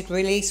I should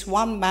release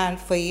one man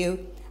for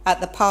you at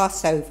the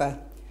Passover.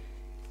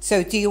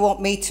 So do you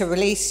want me to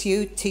release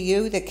to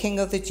you, the King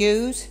of the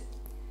Jews?"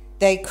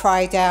 They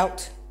cried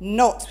out,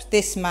 "Not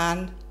this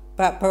man,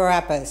 but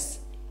Barabbas."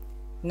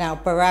 Now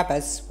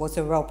Barabbas was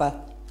a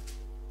robber.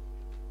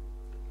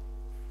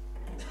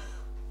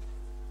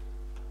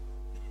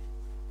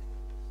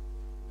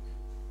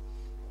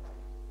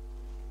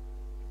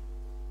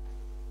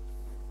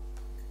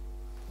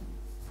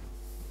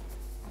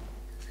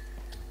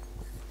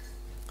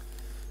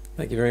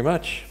 Thank you very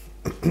much.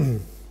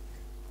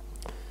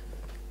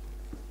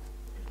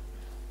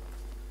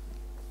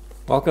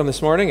 Welcome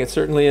this morning. It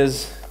certainly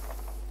is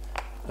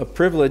a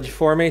privilege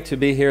for me to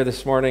be here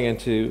this morning and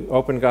to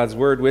open God's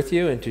Word with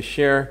you and to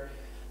share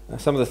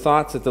some of the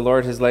thoughts that the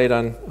Lord has laid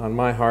on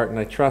my heart, and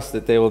I trust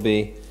that they will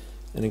be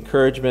an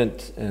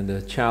encouragement and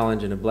a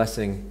challenge and a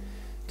blessing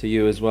to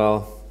you as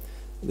well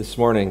this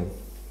morning.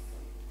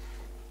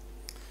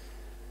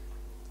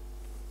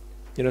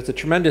 You know, it's a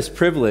tremendous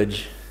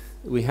privilege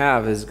we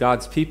have as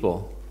God's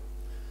people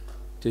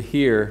to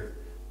hear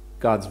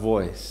God's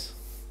voice.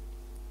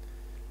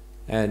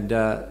 And,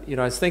 you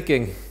know, I was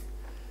thinking,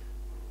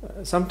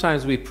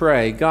 sometimes we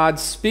pray, "God,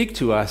 speak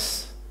to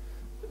us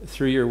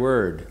through your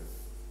word."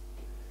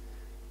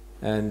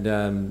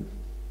 And,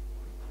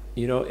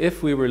 you know,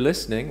 if we were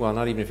listening, well,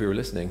 not even if we were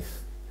listening,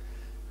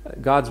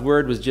 God's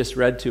word was just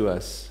read to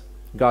us.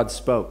 God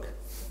spoke.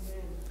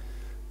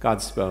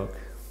 God spoke.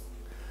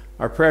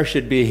 Our prayer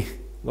should be,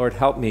 "Lord,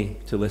 help me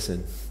to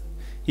listen."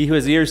 He who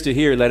has ears to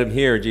hear, let him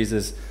hear,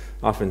 Jesus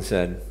often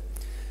said.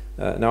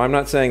 Now, I'm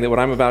not saying that what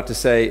I'm about to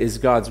say is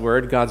God's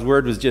word. God's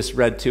word was just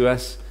read to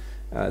us.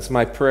 It's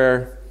my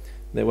prayer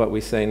that what we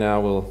say now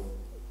will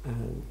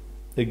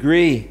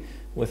agree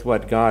with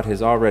what God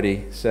has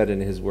already said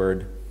in his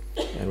word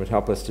and would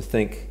help us to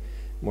think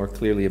more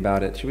clearly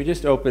about it. Should we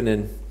just open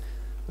in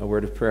a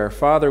word of prayer?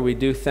 Father, we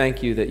do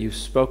thank you that you've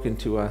spoken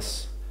to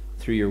us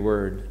through your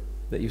word,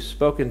 that you've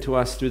spoken to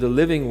us through the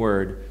living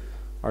word,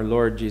 our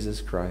Lord Jesus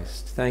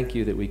Christ. Thank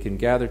you that we can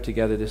gather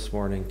together this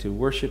morning to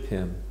worship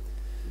him,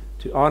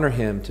 to honor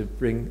him, to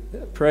bring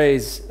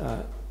praise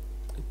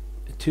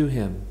to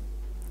him,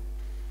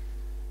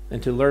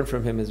 and to learn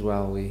from him as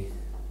well. We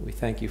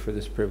thank you for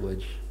this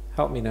privilege.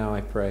 Help me now,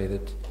 I pray,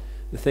 that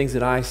the things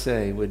that I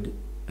say would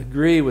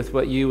agree with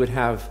what you would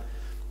have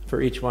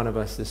for each one of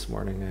us this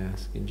morning, I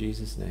ask. In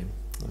Jesus' name,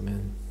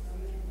 amen.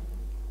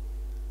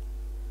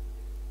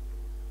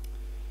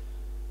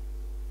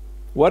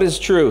 What is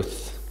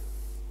truth?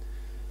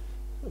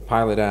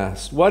 Pilate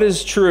asked. What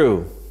is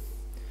true?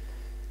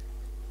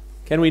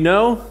 Can we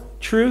know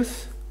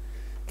truth?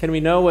 Can we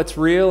know what's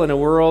real in a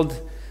world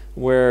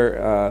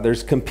where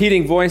there's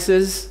competing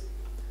voices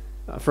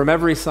from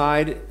every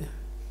side?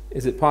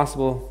 Is it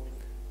possible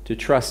to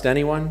trust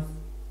anyone?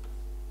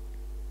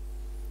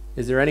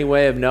 Is there any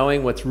way of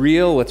knowing what's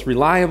real, what's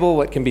reliable,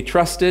 what can be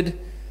trusted?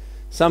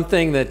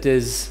 Something that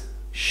is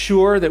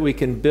sure that we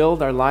can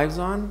build our lives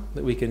on,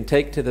 that we can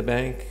take to the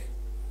bank?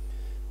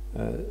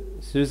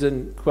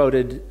 Susan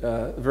quoted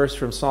a verse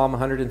from Psalm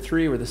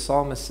 103 where the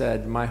psalmist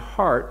said, "My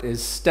heart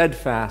is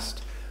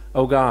steadfast,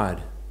 O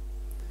God."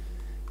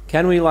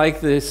 Can we,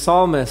 like the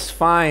psalmist,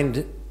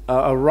 find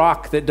a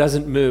rock that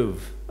doesn't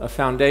move, a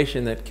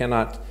foundation that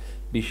cannot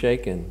be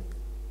shaken?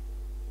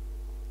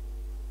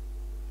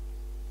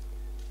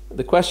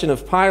 The question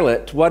of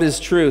Pilate, what is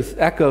truth,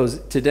 echoes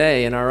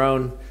today in our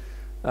own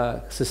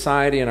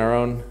society and our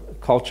own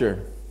culture.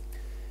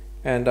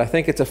 And I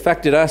think it's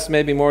affected us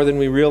maybe more than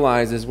we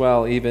realize as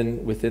well,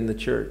 even within the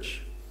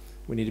church.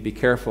 We need to be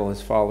careful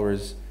as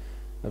followers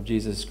of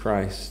Jesus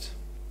Christ.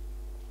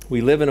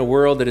 We live in a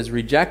world that has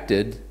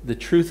rejected the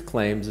truth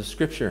claims of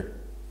Scripture.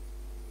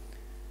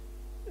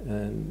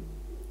 And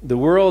the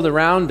world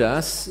around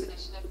us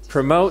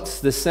promotes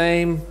the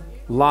same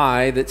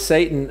lie that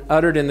Satan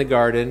uttered in the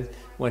garden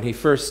when he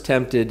first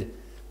tempted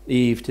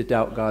Eve to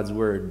doubt God's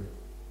word.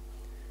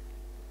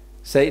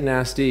 Satan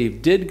asked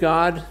Eve, "Did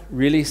God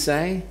really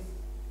say?"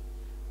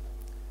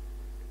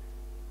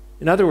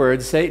 In other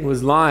words, Satan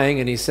was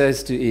lying, and he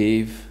says to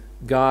Eve,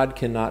 God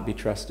cannot be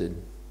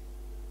trusted.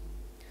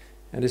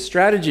 And his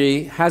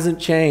strategy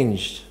hasn't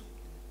changed.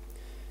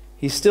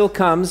 He still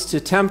comes to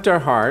tempt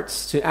our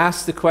hearts to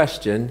ask the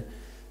question,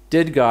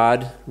 did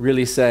God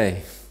really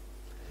say?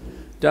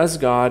 Does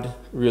God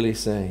really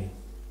say?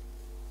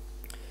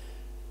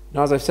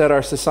 Now, as I've said,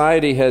 our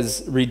society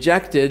has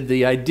rejected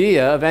the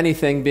idea of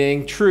anything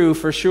being true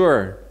for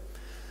sure,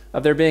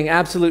 of there being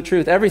absolute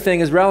truth.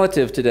 Everything is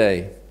relative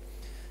today.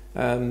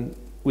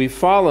 We've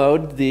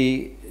followed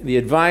the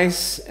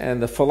advice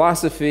and the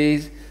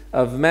philosophies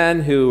of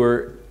men who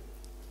were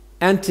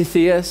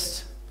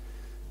anti-theist,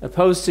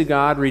 opposed to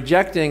God,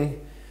 rejecting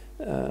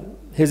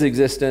his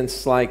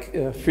existence,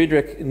 like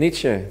Friedrich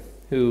Nietzsche,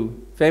 who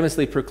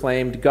famously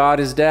proclaimed, "God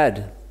is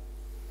dead."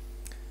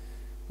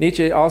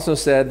 Nietzsche also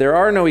said, "There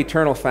are no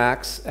eternal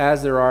facts,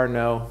 as there are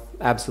no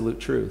absolute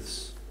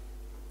truths."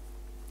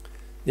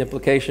 The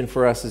implication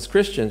for us as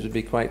Christians would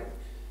be quite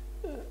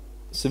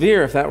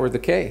severe if that were the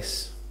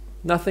case.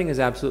 Nothing is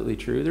absolutely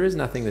true. There is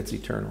nothing that's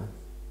eternal.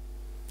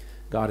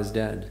 God is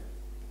dead.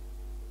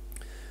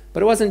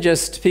 But it wasn't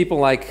just people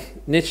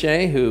like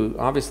Nietzsche who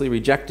obviously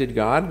rejected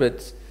God,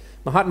 but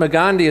Mahatma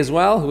Gandhi as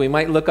well, who we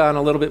might look on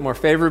a little bit more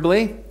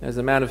favorably as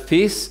a man of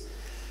peace.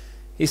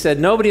 He said,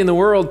 "Nobody in the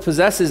world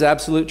possesses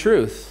absolute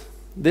truth.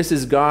 This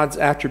is God's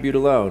attribute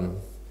alone."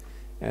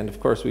 And of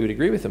course, we would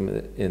agree with him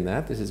in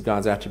that. This is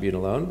God's attribute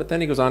alone. But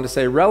then he goes on to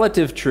say,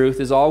 "Relative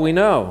truth is all we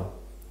know.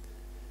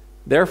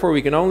 Therefore,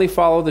 we can only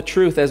follow the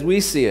truth as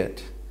we see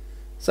it.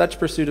 Such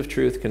pursuit of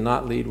truth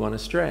cannot lead one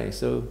astray."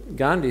 So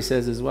Gandhi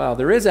says as well,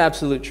 there is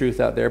absolute truth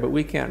out there, but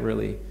we can't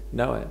really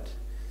know it.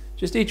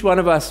 Just each one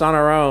of us on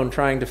our own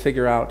trying to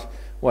figure out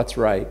what's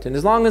right. And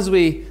as long as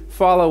we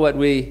follow what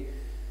we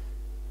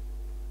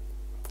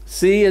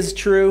see as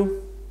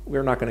true,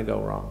 we're not going to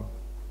go wrong.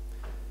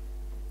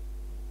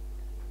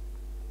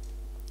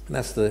 And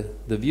that's the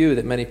view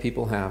that many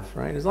people have,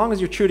 right? As long as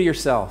you're true to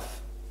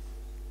yourself,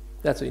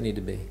 that's what you need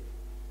to be.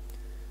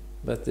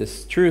 But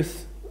this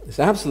truth, this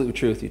absolute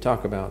truth you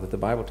talk about, that the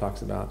Bible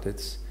talks about,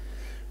 it's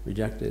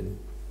rejected.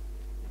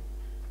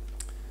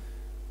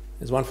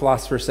 As one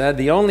philosopher said,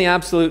 the only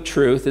absolute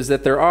truth is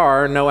that there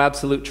are no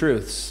absolute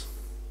truths,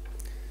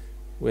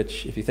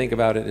 which, if you think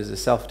about it, is a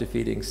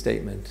self-defeating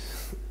statement.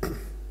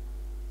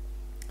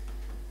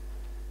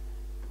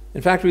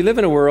 In fact, we live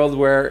in a world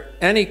where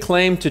any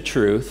claim to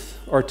truth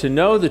or to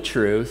know the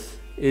truth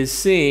is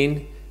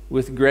seen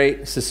with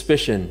great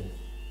suspicion.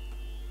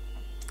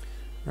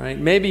 Right?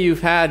 Maybe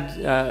you've had,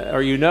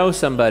 or you know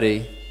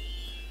somebody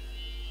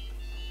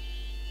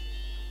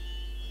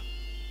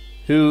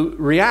who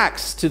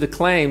reacts to the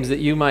claims that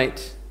you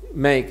might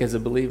make as a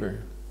believer.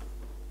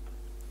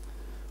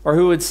 Or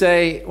who would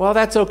say, "Well,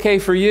 that's okay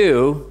for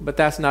you, but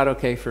that's not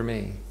okay for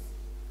me."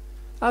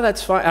 "Oh,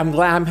 that's fine.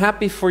 I'm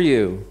happy for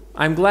you.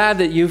 I'm glad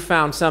that you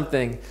found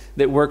something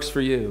that works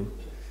for you,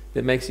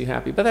 that makes you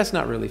happy, but that's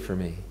not really for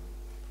me."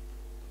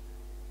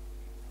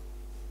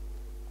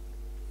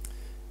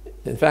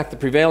 In fact, the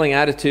prevailing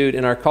attitude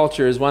in our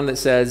culture is one that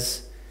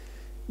says,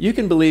 you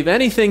can believe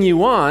anything you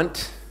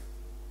want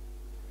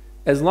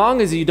as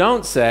long as you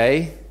don't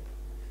say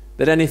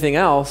that anything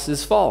else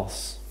is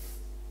false.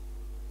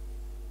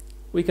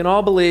 We can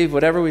all believe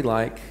whatever we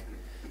like,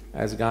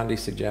 as Gandhi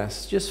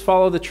suggests. Just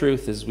follow the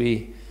truth as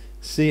we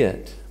see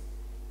it.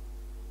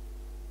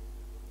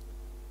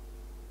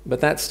 But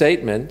that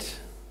statement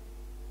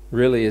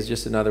really is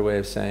just another way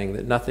of saying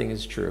that nothing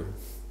is true,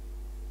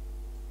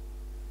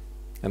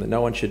 and that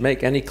no one should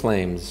make any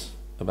claims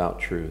about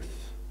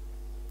truth,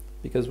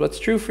 because what's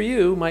true for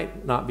you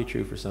might not be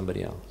true for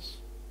somebody else.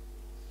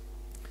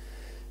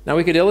 Now,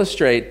 we could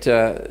illustrate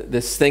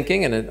this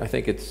thinking, and I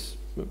think it's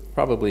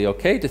probably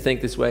okay to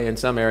think this way in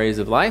some areas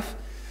of life.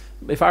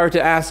 If I were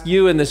to ask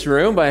you in this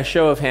room, by a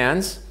show of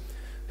hands,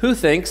 who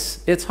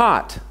thinks it's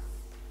hot?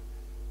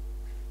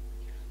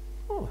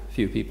 Oh, a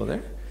few people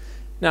there.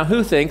 Now,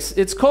 who thinks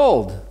it's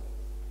cold?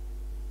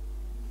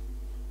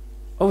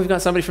 Oh, we've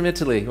got somebody from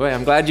Italy. Wait,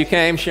 I'm glad you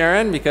came,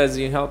 Sharon, because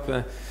you help.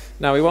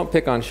 Now, we won't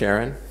pick on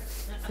Sharon.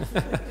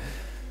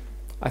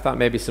 I thought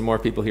maybe some more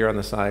people here on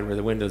the side where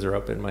the windows are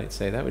open might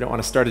say that. We don't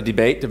want to start a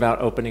debate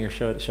about opening or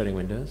shutting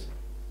windows.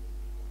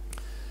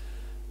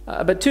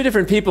 But two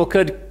different people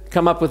could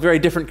come up with very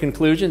different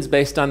conclusions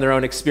based on their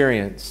own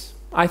experience.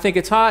 I think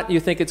it's hot, you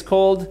think it's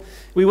cold.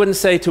 We wouldn't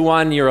say to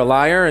one, you're a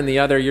liar, and the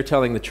other, you're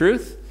telling the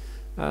truth.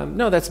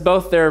 No, that's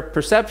both their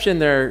perception,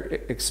 their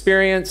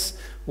experience.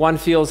 One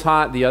feels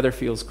hot, the other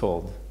feels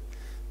cold.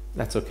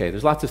 That's okay.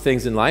 There's lots of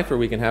things in life where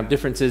we can have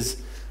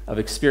differences of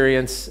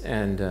experience,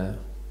 and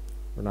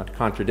we're not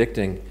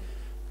contradicting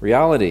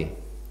reality.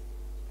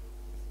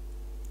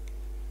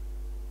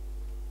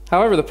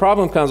 However, the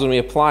problem comes when we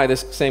apply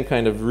this same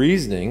kind of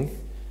reasoning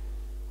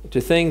to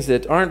things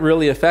that aren't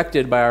really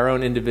affected by our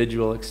own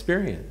individual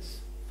experience.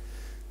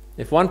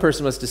 If one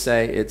person was to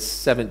say it's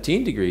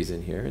 17 degrees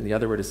in here, and the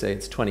other were to say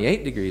it's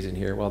 28 degrees in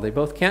here, well, they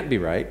both can't be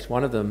right.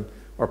 One of them,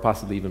 or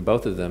possibly even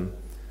both of them,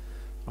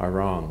 are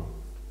wrong.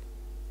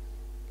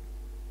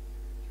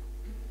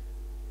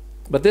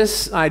 But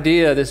this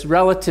idea, this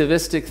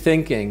relativistic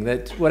thinking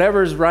that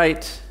whatever's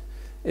right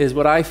is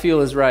what I feel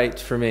is right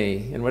for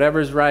me, and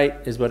whatever's right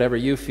is whatever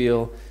you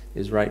feel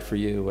is right for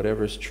you.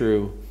 Whatever's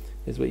true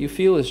is what you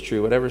feel is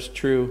true, whatever's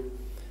true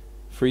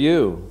for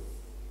you.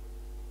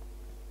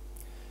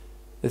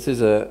 This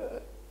is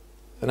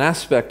an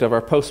aspect of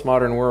our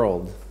postmodern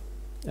world,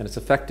 and it's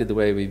affected the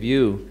way we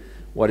view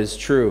what is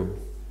true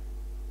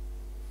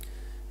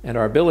and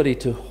our ability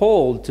to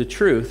hold to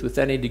truth with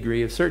any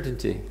degree of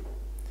certainty.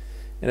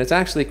 And it's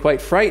actually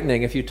quite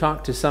frightening if you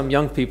talk to some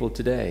young people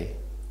today,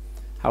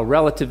 how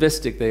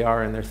relativistic they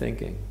are in their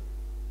thinking,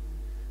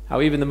 how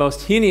even the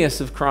most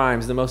heinous of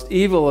crimes, the most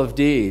evil of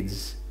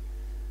deeds,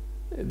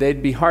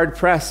 they'd be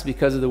hard-pressed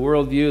because of the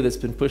worldview that's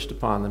been pushed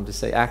upon them to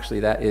say, actually,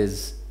 that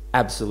is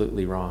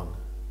absolutely wrong.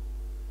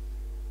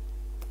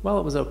 Well,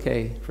 it was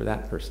okay for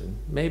that person.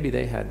 Maybe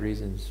they had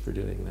reasons for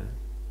doing that.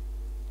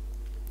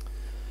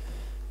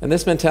 And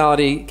this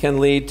mentality can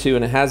lead to,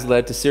 and it has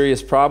led to,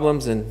 serious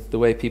problems in the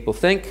way people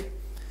think,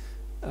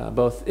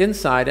 both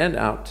inside and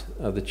out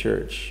of the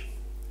church.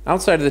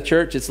 Outside of the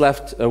church, it's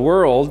left a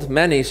world,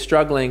 many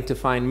struggling to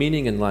find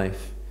meaning in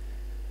life.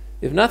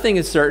 If nothing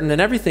is certain, then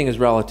everything is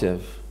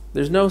relative.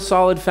 There's no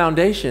solid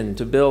foundation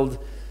to build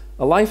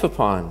a life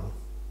upon.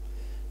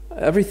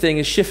 Everything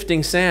is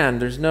shifting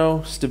sand. There's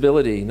no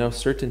stability, no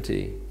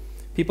certainty.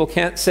 People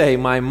can't say,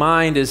 my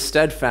mind is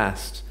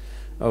steadfast,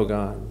 oh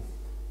God.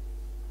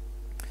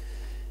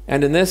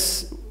 And in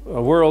this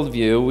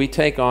worldview, we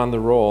take on the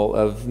role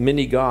of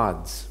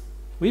mini-gods.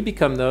 We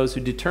become those who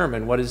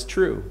determine what is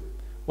true,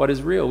 what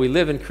is real. We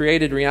live in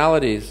created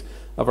realities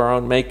of our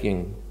own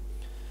making.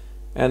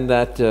 And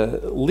that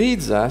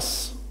leads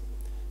us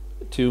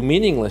to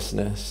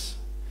meaninglessness,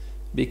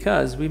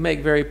 because we make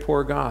very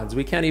poor gods.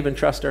 We can't even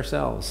trust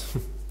ourselves.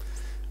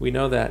 We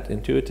know that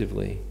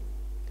intuitively.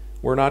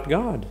 We're not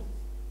God.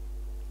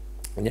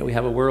 And yet we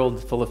have a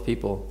world full of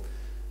people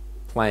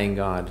playing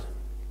God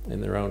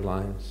in their own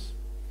lives.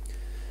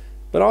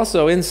 But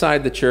also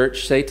inside the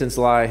church, Satan's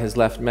lie has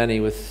left many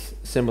with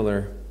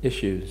similar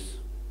issues.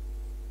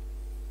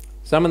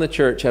 Some in the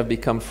church have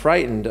become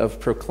frightened of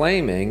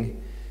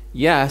proclaiming,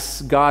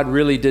 yes, God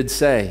really did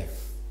say,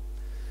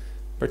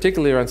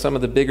 particularly on some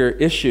of the bigger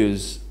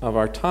issues of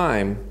our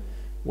time,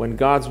 when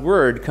God's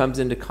word comes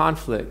into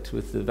conflict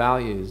with the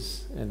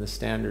values and the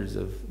standards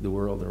of the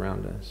world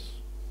around us.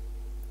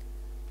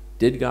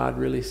 Did God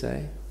really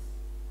say?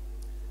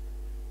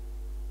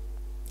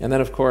 And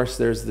then, of course,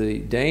 there's the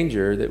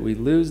danger that we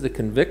lose the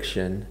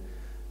conviction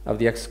of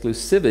the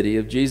exclusivity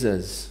of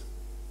Jesus.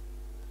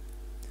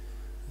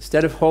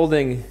 Instead of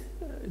holding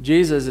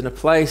Jesus in a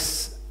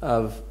place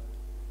of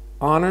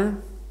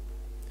honor,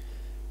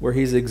 where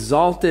he's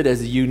exalted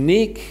as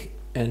unique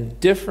and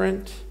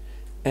different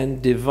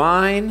and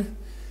divine,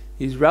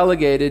 he's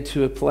relegated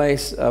to a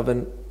place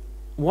of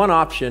one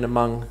option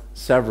among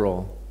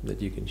several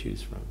that you can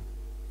choose from.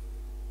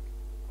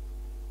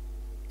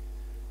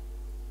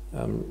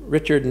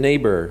 Richard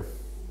Niebuhr,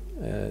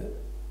 a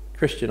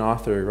Christian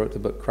author who wrote the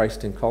book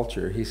Christ and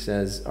Culture, he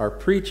says, our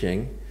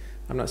preaching,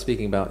 I'm not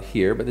speaking about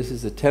here, but this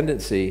is a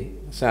tendency,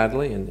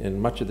 sadly, in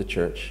much of the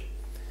church,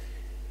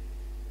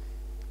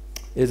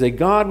 is a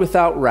God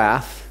without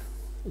wrath,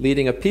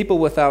 leading a people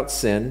without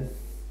sin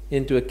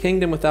into a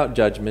kingdom without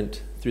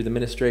judgment through the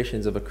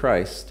ministrations of a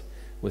Christ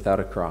without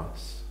a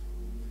cross.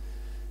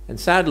 And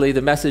sadly,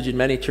 the message in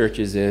many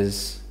churches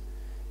is,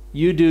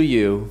 you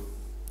do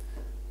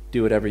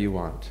whatever you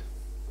want.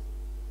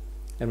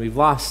 And we've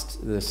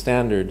lost the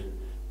standard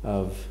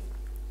of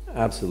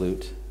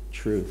absolute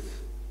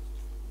truth.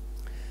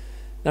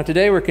 Now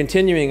today we're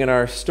continuing in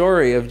our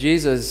story of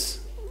Jesus'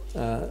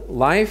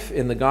 life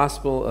in the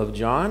Gospel of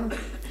John.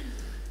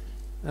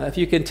 If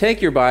you can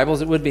take your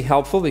Bibles, it would be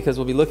helpful, because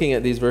we'll be looking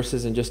at these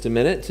verses in just a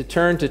minute, to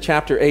turn to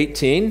chapter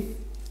 18,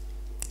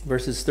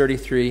 verses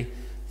 33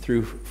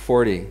 through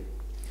 40.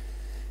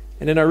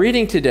 And in our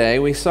reading today,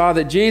 we saw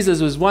that Jesus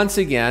was once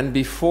again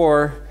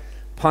before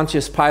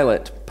Pontius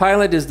Pilate.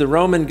 Pilate is the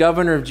Roman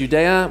governor of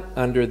Judea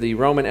under the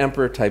Roman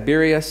Emperor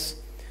Tiberius.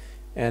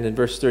 And in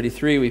verse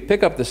 33, we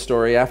pick up the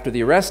story after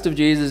the arrest of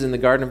Jesus in the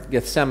Garden of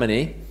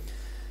Gethsemane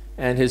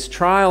and his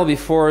trial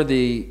before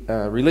the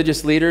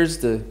religious leaders,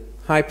 the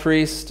high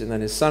priest, and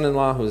then his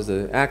son-in-law, who was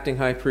the acting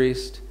high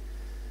priest,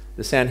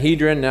 the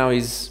Sanhedrin. Now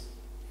he's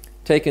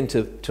taken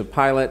to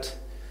Pilate.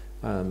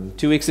 2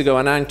 weeks ago,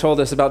 Anang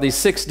told us about these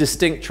 6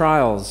 distinct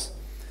trials,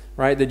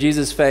 right, that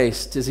Jesus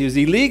faced as he was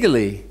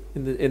illegally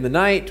in the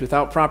night,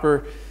 without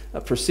proper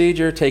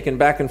procedure, taken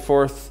back and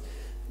forth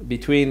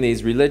between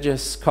these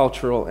religious,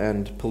 cultural,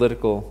 and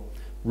political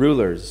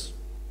rulers.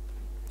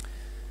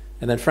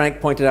 And then Frank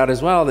pointed out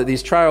as well that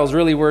these trials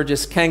really were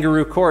just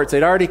kangaroo courts.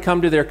 They'd already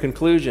come to their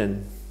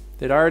conclusion.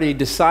 They'd already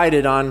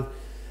decided on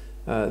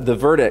the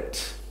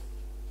verdict.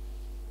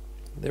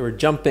 They were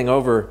jumping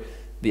over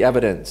the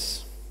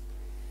evidence.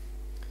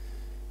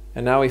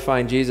 And now we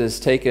find Jesus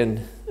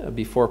taken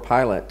before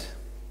Pilate,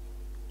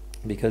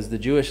 because the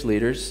Jewish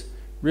leaders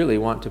really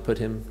want to put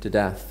him to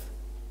death.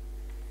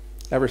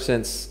 Ever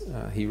since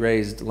he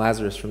raised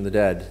Lazarus from the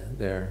dead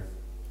there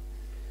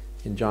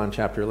in John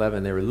chapter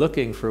 11, they were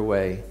looking for a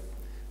way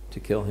to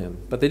kill him.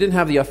 But they didn't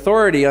have the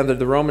authority under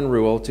the Roman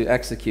rule to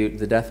execute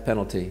the death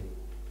penalty.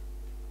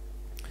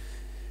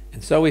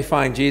 And so we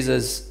find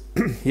Jesus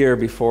here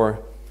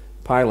before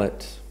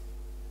Pilate.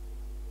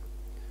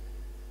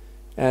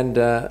 And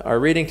our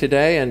reading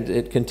today, and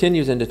it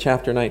continues into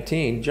chapter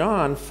 19,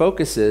 John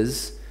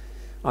focuses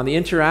on the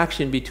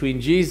interaction between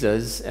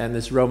Jesus and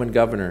this Roman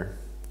governor,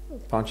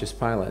 Pontius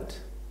Pilate.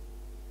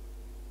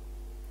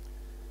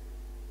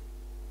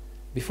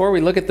 Before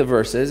we look at the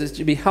verses, it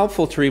should be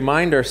helpful to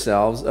remind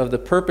ourselves of the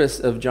purpose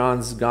of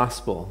John's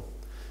gospel.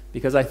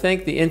 because I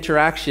think the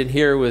interaction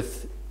here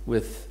with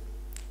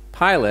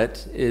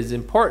Pilate is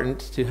important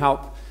to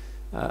help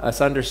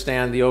us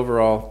understand the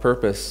overall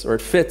purpose, or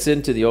it fits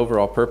into the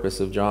overall purpose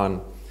of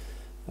John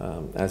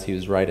as he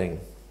was writing.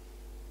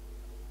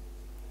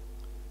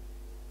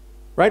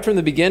 Right from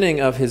the beginning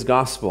of his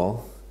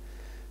gospel,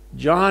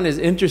 John is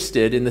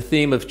interested in the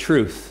theme of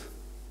truth.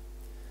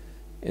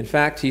 In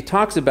fact, he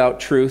talks about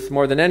truth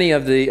more than any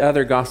of the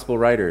other gospel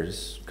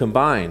writers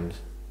combined.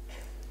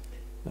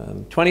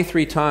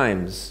 23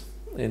 times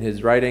in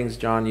his writings,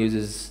 John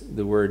uses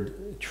the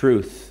word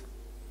truth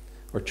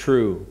or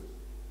true.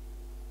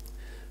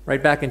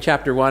 Right back in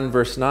chapter 1,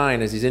 verse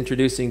 9, as he's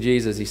introducing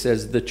Jesus, he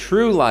says, "The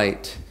true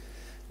light,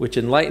 which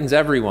enlightens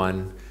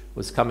everyone,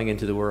 was coming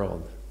into the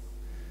world."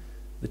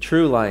 The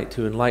true light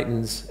who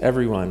enlightens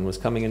everyone was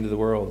coming into the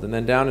world. And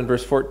then down in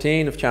verse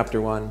 14 of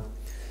chapter 1,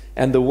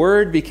 "And the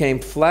Word became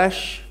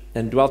flesh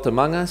and dwelt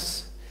among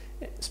us,"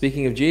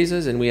 speaking of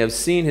Jesus, "and we have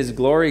seen his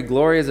glory,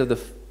 glory as of the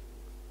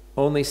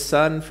only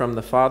Son from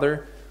the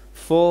Father,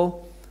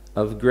 full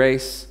of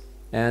grace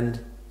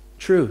and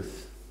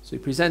truth." So he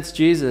presents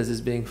Jesus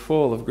as being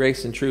full of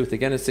grace and truth.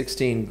 Again in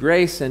 16,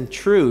 grace and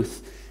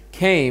truth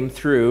came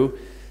through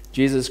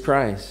Jesus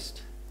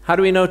Christ. How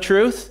do we know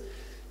truth?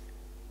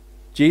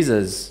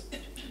 Jesus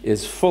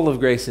is full of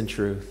grace and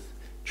truth.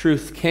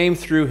 Truth came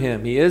through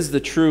him. He is the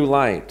true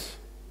light.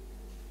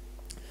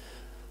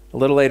 A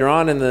little later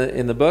on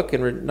in the book,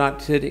 and we're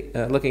not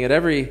looking at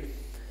every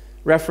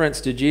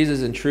reference to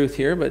Jesus and truth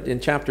here, but in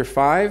chapter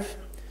 5,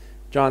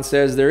 John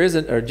says,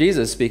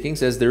 Jesus speaking,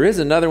 says, "There is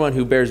another one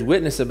who bears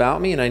witness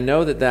about me, and I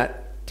know that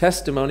that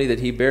testimony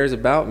that he bears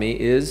about me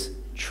is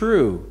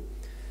true."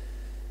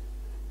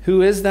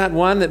 Who is that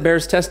one that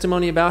bears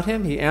testimony about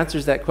him? He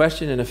answers that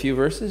question in a few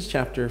verses,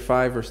 chapter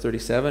 5, verse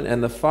 37.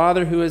 "And the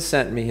Father who has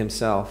sent me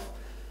himself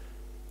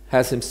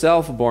has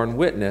himself borne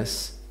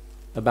witness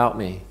about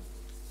me."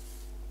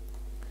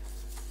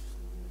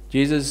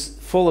 Jesus,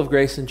 full of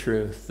grace and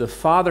truth, the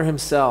Father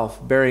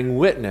himself bearing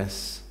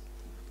witness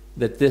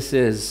that this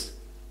is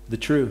the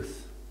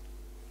truth.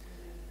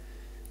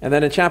 And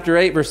then in chapter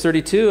 8, verse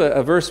 32,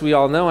 a verse we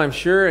all know, I'm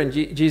sure, and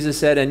Jesus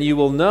said, "And you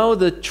will know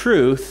the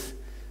truth,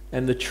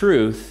 and the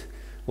truth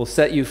will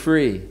set you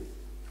free."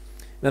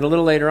 Then a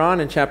little later on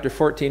in chapter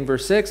 14,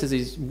 verse 6, as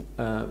he's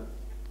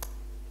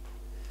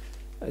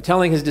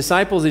telling his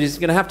disciples that he's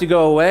going to have to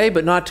go away,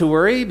 but not to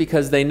worry,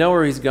 because they know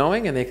where he's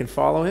going and they can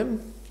follow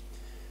him.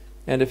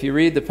 And if you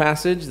read the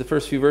passage, the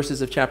first few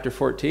verses of chapter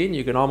 14,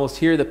 you can almost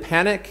hear the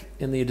panic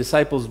in the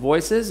disciples'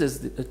 voices as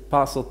the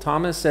Apostle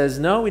Thomas says,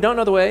 "No, we don't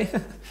know the way."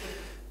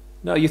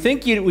 "No, you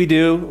think we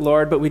do,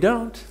 Lord, but we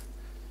don't."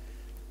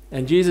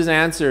 And Jesus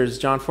answers,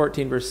 John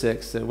 14, verse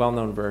 6, a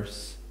well-known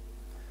verse,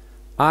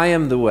 "I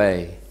am the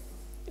way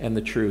and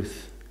the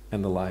truth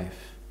and the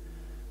life.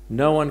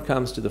 No one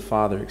comes to the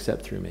Father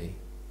except through me."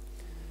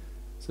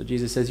 So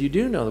Jesus says, you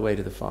do know the way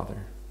to the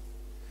Father.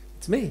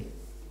 It's me.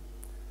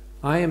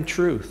 I am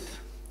truth.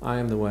 I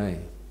am the way.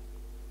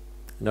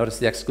 Notice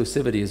the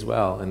exclusivity as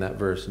well in that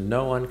verse.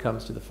 No one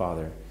comes to the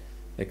Father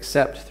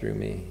except through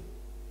me.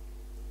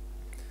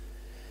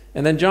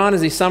 And then John,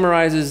 as he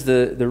summarizes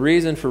the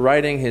reason for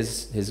writing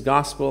his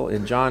gospel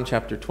in John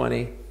chapter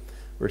 20,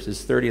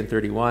 verses 30 and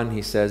 31,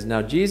 he says,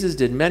 "Now Jesus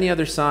did many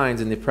other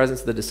signs in the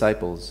presence of the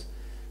disciples,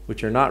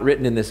 which are not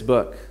written in this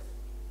book.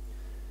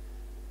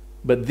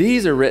 But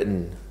these are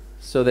written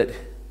so that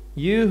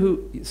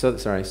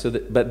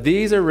but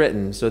these are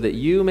written so that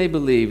you may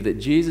believe that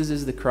Jesus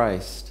is the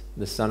Christ,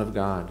 the Son of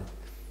God,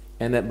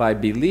 and that by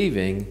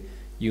believing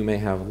you may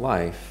have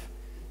life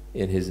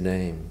in his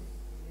name."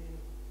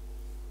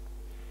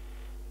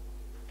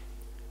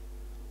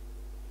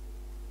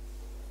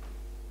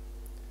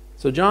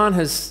 So John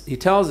he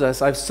tells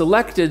us, I've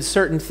selected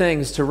certain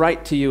things to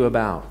write to you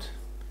about.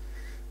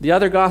 The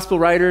other gospel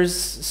writers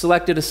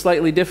selected a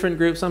slightly different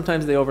group.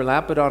 Sometimes they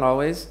overlap, but not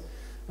always,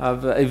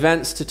 of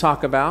events to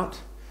talk about.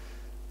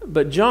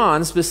 But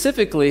John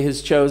specifically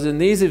has chosen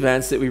these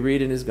events that we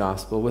read in his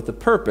gospel with a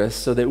purpose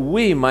so that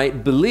we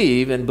might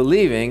believe, and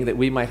believing that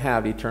we might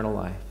have eternal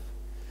life.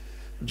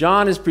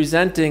 John is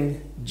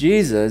presenting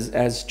Jesus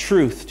as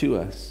truth to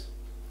us.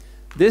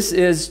 This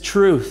is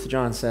truth,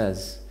 John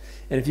says.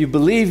 And if you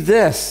believe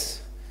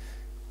this,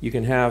 you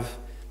can have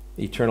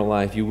eternal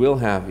life. You will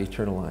have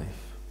eternal life.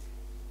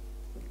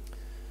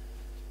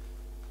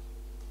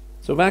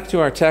 So back to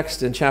our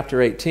text in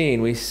chapter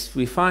 18, we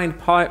find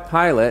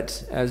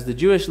Pilate, as the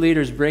Jewish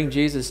leaders bring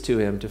Jesus to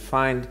him to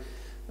find,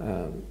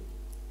 to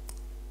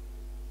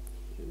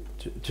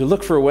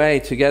look for a way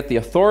to get the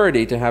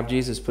authority to have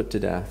Jesus put to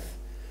death.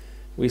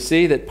 We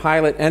see that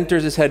Pilate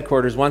enters his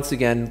headquarters once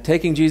again,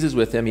 taking Jesus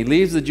with him. He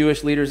leaves the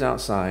Jewish leaders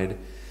outside.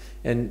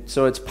 And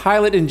so it's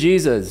Pilate and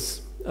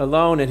Jesus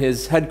alone in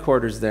his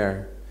headquarters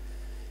there.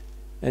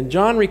 And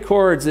John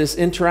records this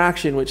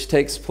interaction which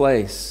takes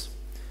place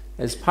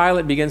as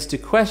Pilate begins to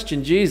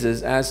question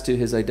Jesus as to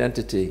his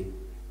identity.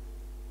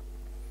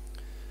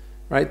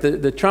 Right?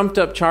 The trumped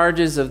up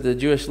charges of the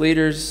Jewish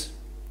leaders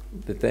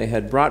that they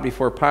had brought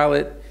before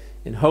Pilate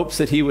in hopes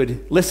that he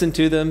would listen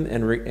to them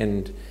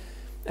and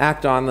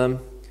act on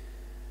them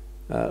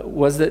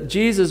was that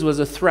Jesus was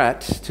a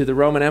threat to the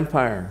Roman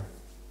Empire.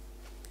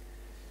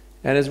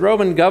 And as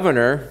Roman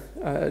governor,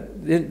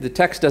 the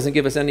text doesn't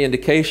give us any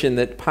indication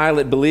that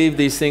Pilate believed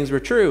these things were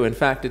true. In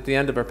fact, at the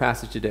end of our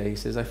passage today, he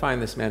says, I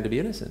find this man to be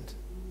innocent.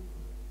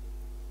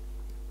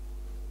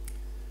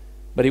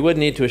 But he would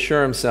need to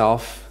assure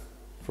himself,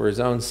 for his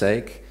own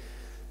sake,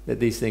 that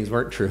these things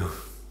weren't true,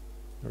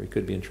 or he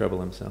could be in trouble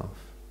himself.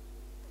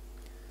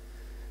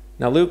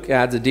 Now Luke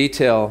adds a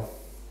detail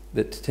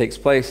that takes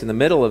place in the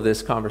middle of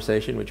this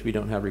conversation, which we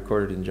don't have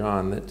recorded in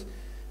John, that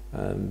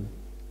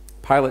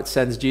Pilate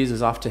sends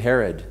Jesus off to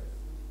Herod.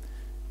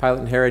 Pilate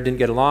and Herod didn't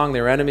get along,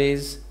 they were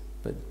enemies,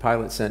 but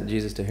Pilate sent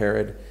Jesus to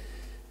Herod,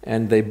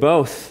 and they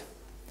both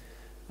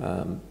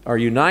are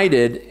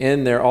united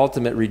in their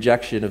ultimate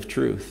rejection of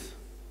truth.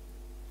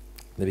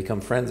 They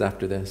become friends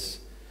after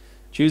this,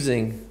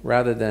 choosing,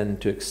 rather than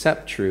to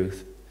accept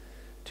truth,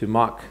 to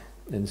mock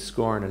and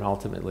scorn and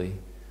ultimately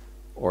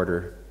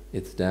order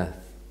its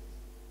death,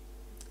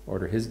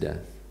 order his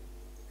death.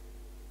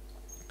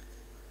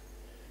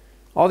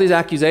 All these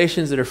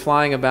accusations that are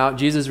flying about,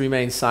 Jesus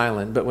remains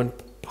silent, but when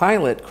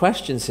Pilate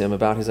questions him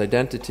about his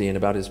identity and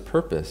about his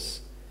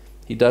purpose,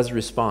 he does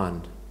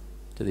respond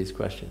to these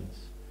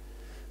questions.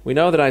 We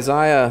know that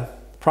Isaiah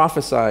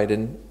prophesied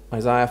in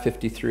Isaiah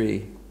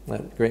 53,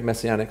 that great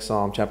messianic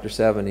psalm, chapter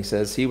 7. He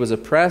says, he was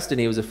oppressed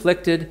and he was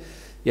afflicted,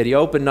 yet he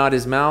opened not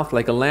his mouth.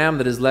 Like a lamb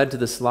that is led to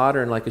the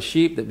slaughter, and like a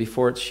sheep that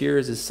before its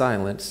shearers is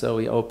silent, so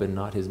he opened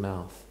not his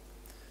mouth.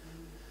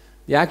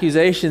 The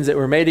accusations that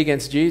were made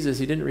against Jesus,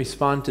 he didn't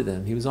respond to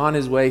them. He was on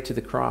his way to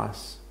the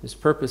cross. His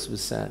purpose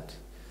was set.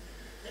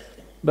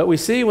 But we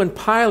see when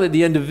Pilate,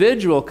 the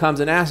individual, comes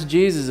and asks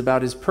Jesus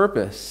about his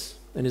purpose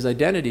and his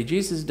identity,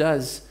 Jesus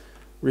does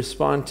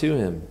respond to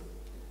him.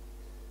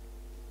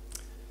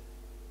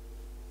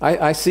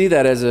 I see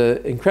that as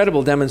an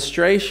incredible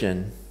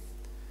demonstration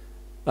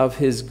of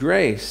his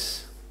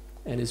grace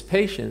and his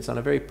patience on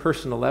a very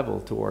personal level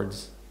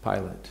towards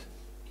Pilate.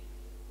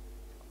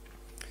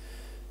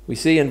 We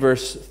see in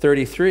verse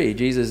 33,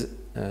 Jesus,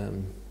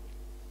 when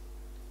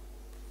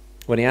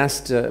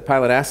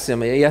Pilate asks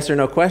him a yes or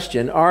no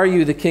question, are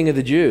you the king of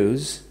the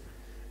Jews?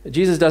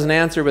 Jesus doesn't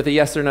answer with a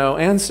yes or no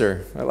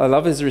answer. I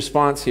love his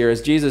response here.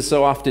 As Jesus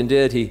so often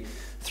did, he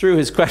threw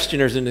his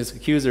questioners and his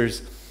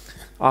accusers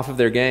off of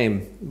their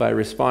game by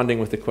responding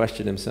with the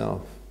question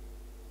himself.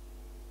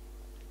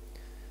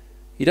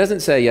 He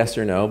doesn't say yes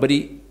or no, but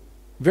he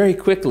very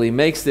quickly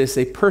makes this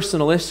a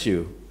personal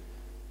issue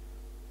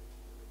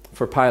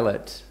for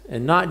Pilate,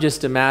 and not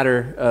just a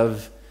matter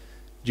of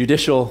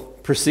judicial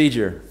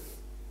procedure,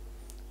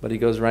 but he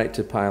goes right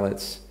to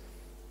Pilate's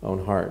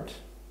own heart.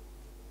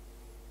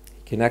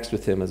 He connects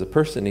with him as a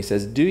person. He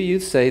says, do you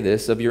say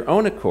this of your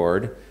own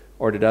accord,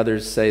 or did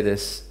others say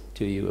this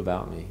to you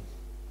about me?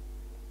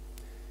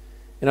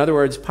 In other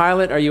words,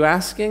 Pilate, are you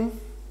asking?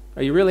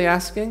 Are you really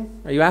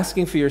asking? Are you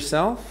asking for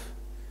yourself?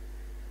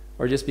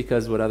 Or just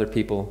because what other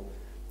people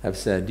have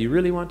said? Do you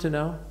really want to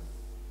know?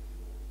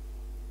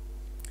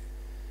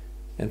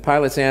 And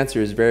Pilate's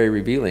answer is very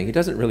revealing. He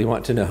doesn't really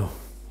want to know.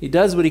 He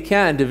does what he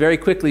can to very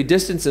quickly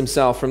distance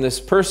himself from this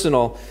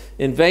personal,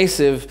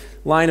 invasive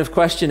line of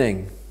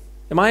questioning.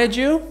 Am I a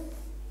Jew?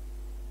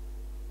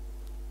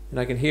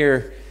 And I can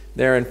hear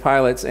there in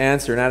Pilate's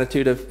answer an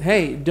attitude of,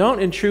 hey, don't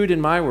intrude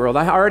in my world.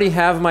 I already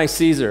have my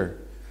Caesar.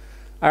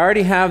 I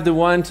already have the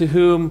one to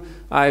whom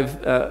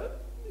I've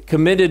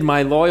committed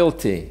my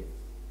loyalty.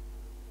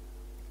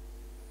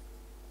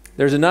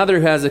 There's another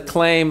who has a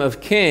claim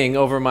of king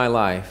over my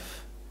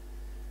life,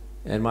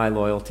 and my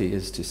loyalty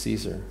is to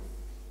Caesar.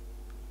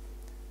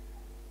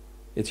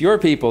 It's your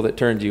people that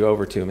turned you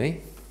over to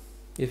me.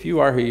 If you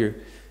are who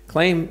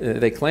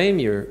they claim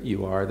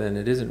you are, then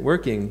it isn't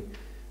working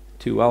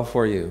too well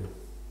for you.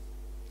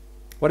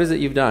 What is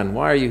it you've done?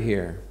 Why are you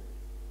here?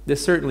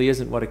 This certainly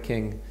isn't what a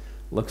king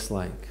looks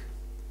like.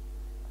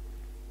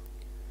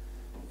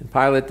 And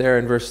Pilate there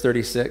in verse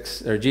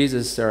 36, or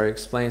Jesus,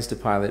 explains to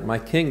Pilate, my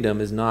kingdom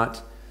is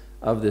not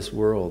of this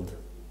world.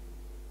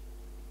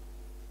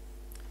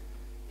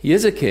 He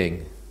is a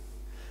king,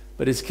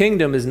 but his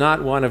kingdom is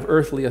not one of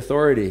earthly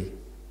authority.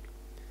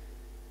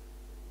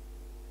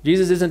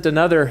 Jesus isn't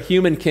another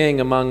human king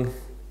among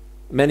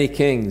many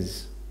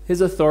kings.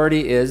 His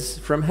authority is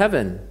from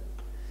heaven.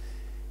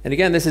 And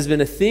again, this has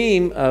been a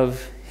theme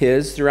of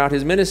his throughout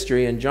his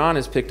ministry, and John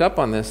has picked up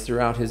on this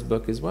throughout his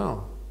book as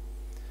well.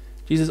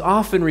 Jesus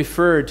often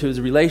referred to his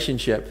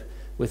relationship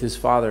with his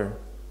Father.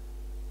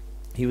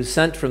 He was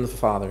sent from the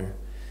Father.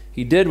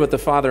 He did what the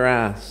Father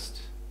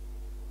asked.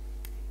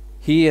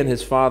 He and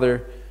his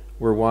Father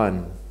were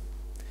one.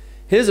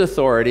 His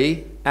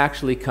authority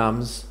actually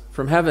comes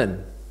from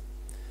heaven,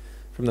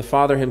 from the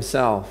Father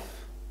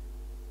himself.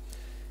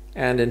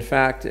 And in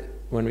fact,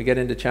 when we get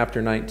into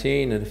chapter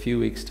 19 in a few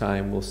weeks'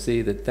 time, we'll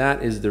see that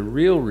that is the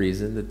real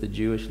reason that the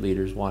Jewish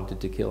leaders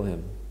wanted to kill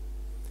him.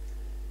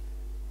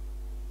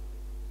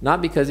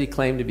 Not because he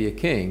claimed to be a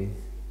king,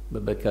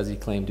 but because he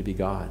claimed to be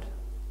God.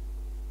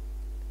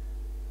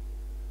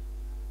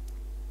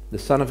 The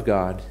Son of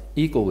God,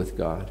 equal with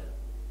God.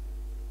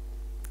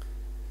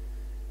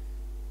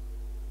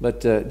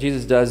 But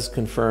Jesus does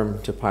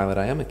confirm to Pilate,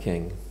 I am a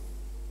king.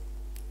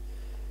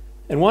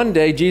 And one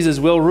day Jesus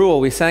will rule.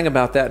 We sang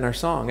about that in our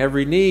song.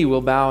 Every knee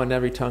will bow and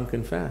every tongue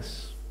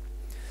confess.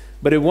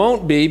 But it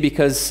won't be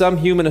because some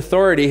human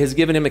authority has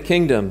given him a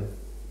kingdom.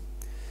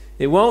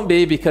 It won't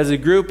be because a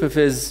group of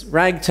his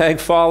ragtag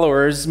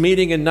followers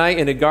meeting at night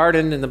in a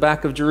garden in the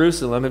back of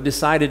Jerusalem have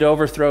decided to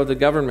overthrow the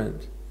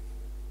government.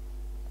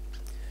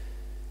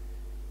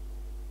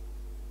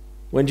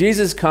 When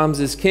Jesus comes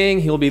as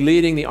king, he'll be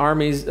leading the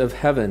armies of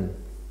heaven.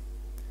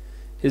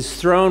 His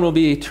throne will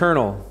be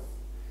eternal.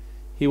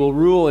 He will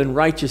rule in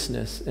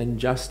righteousness and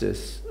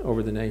justice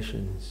over the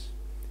nations.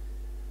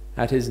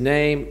 At his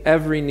name,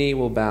 every knee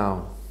will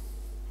bow,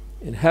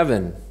 in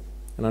heaven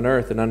and on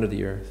earth and under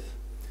the earth.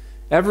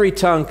 Every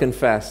tongue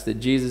confess that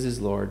Jesus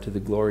is Lord, to the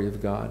glory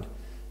of God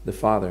the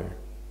Father.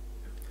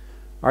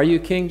 Are you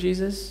king,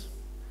 Jesus?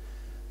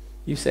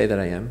 You say that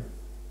I am.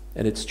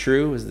 And it's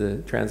true, is the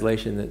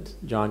translation that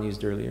John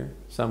used earlier.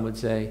 Some would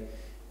say,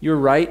 you're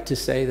right to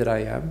say that I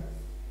am.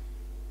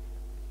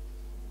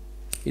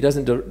 He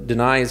doesn't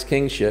deny his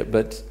kingship,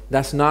 but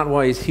that's not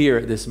why he's here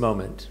at this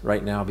moment,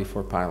 right now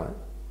before Pilate.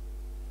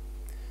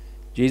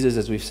 Jesus,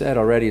 as we've said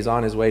already, is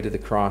on his way to the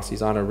cross.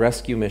 He's on a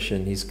rescue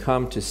mission. He's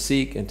come to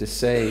seek and to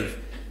save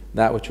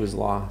that which was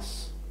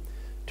lost,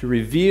 to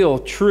reveal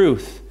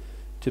truth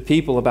to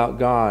people about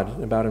God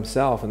and about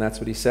himself. And that's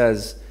what he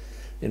says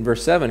in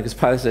verse 7, because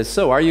Pilate says,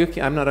 so are you a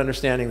king? I'm not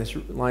understanding this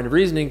line of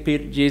reasoning,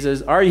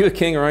 Jesus. Are you a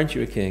king or aren't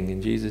you a king?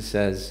 And Jesus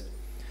says,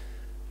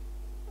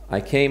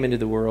 I came into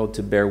the world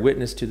to bear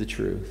witness to the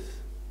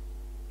truth.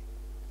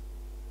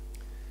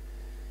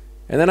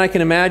 And then I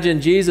can imagine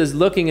Jesus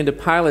looking into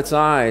Pilate's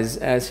eyes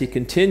as he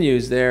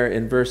continues there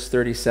in verse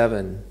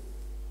 37.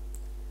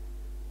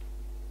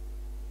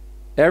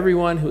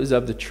 Everyone who is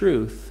of the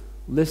truth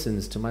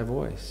listens to my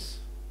voice.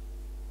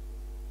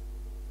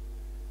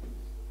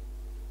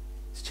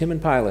 It's Tim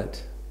and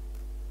Pilate.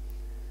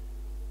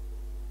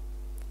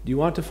 Do you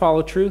want to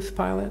follow truth,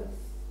 Pilate? Do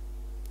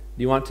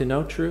you want to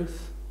know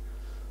truth?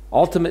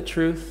 Ultimate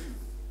truth?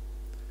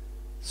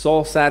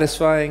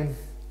 Soul-satisfying,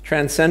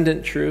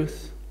 transcendent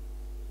truth?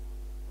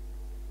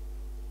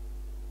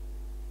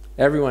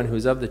 Everyone who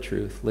is of the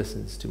truth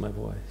listens to my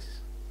voice.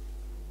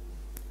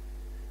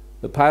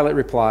 But Pilate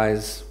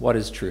replies, what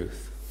is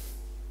truth?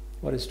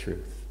 What is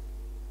truth?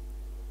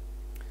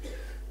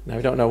 Now,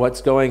 we don't know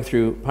what's going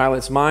through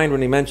Pilate's mind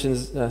when he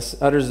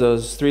utters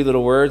those three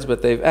little words,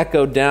 but they've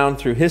echoed down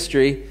through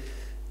history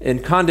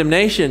in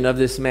condemnation of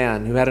this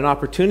man who had an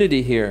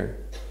opportunity here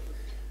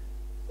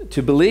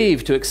to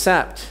believe, to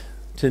accept,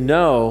 to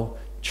know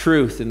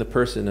truth in the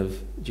person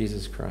of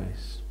Jesus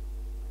Christ.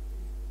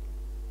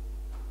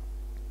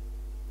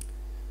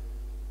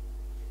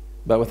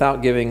 But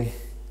without giving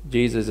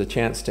Jesus a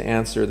chance to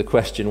answer the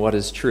question, what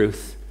is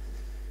truth,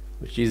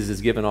 which Jesus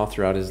has given all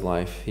throughout his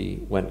life,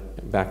 he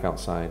went back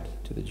outside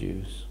to the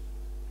Jews.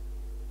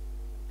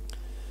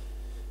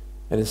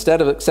 And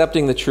instead of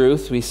accepting the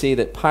truth, we see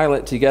that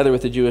Pilate, together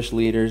with the Jewish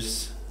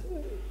leaders,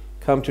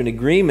 come to an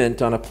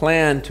agreement on a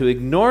plan to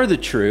ignore the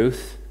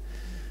truth,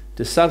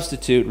 to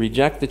substitute,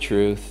 reject the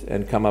truth,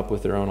 and come up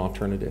with their own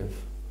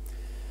alternative.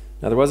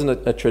 Now, there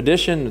wasn't a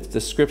tradition that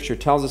the Scripture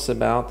tells us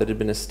about that had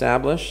been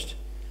established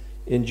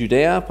in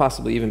Judea,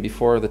 possibly even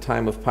before the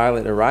time of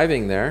Pilate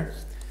arriving there,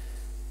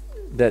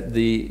 that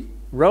the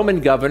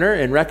Roman governor,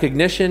 in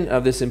recognition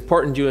of this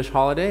important Jewish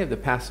holiday of the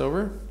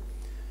Passover,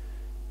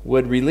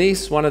 would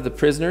release one of the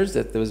prisoners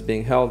that was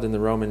being held in the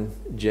Roman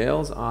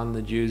jails on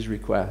the Jews'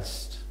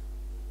 request.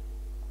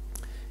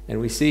 And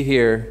we see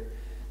here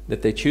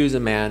that they choose a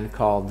man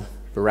called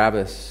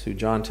Barabbas, who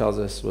John tells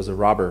us was a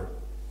robber.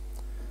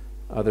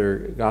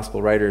 Other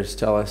gospel writers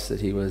tell us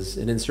that he was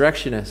an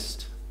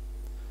insurrectionist,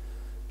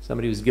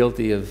 somebody who was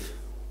guilty of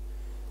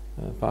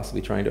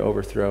possibly trying to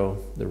overthrow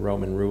the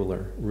Roman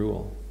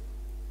rule.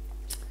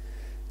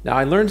 Now,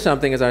 I learned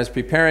something as I was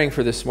preparing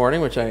for this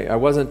morning, which I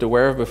wasn't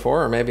aware of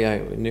before, or maybe I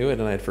knew it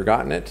and I had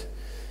forgotten it.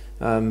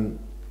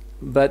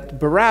 But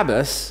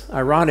Barabbas,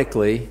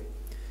 ironically,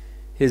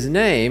 his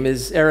name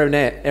is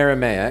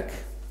Aramaic,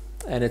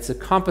 and it's a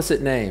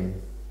composite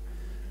name.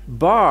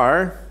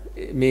 Bar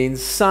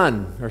means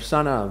son, or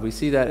son of. We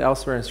see that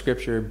elsewhere in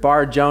Scripture.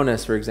 Bar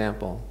Jonas, for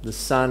example, the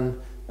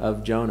son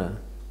of Jonah.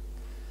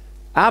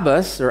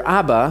 Abbas, or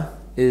Abba,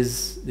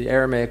 is the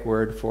Aramaic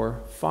word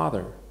for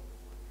father.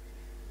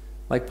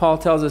 Like Paul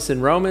tells us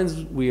in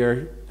Romans, we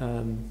are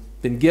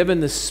been given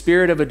the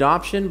spirit of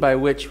adoption by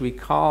which we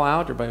call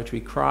out, or by which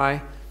we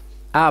cry,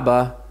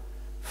 Abba,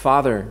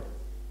 Father.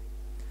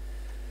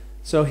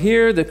 So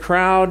here the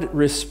crowd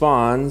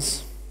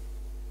responds,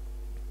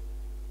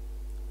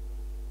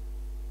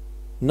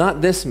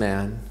 not this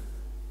man,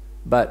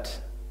 but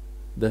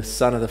the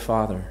Son of the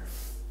Father,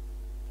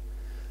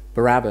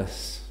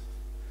 Barabbas.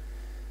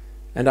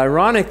 And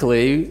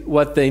ironically,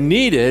 what they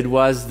needed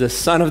was the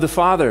Son of the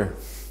Father,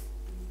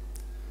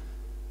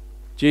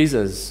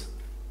 Jesus,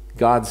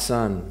 God's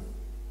Son.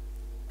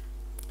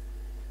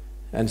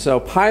 And so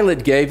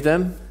Pilate gave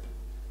them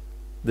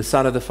the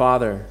Son of the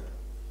Father.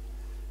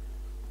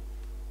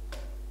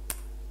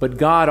 But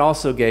God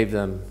also gave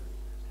them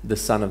the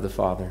Son of the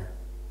Father.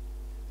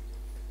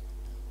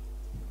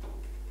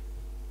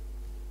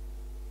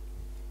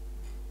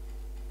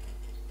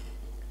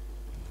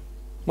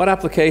 What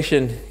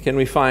application can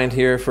we find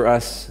here for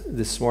us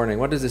this morning?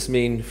 What does this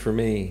mean for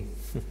me?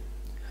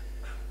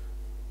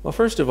 Well,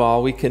 first of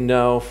all, we can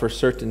know for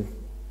certain,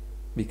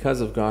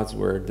 because of God's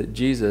word, that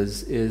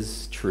Jesus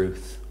is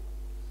truth.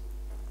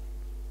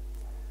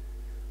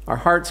 Our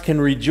hearts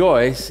can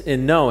rejoice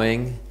in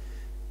knowing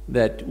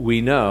that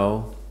we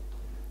know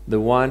the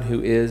one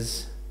who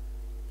is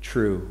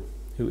true,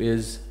 who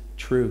is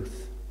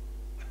truth.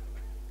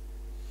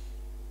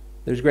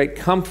 There's great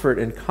comfort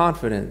and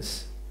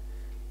confidence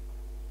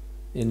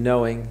in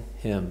knowing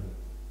him.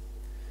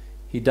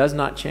 He does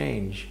not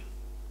change.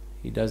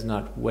 He does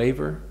not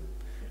waver.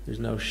 There's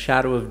no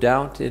shadow of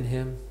doubt in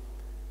him.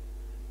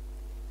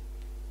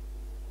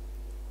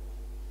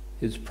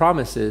 His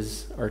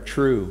promises are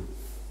true.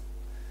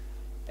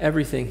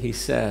 Everything he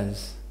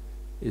says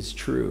is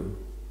true.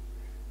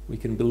 We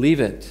can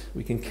believe it.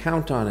 We can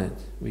count on it.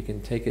 We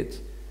can take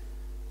it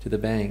to the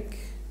bank.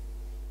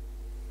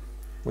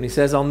 When he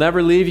says, "I'll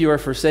never leave you or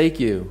forsake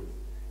you,"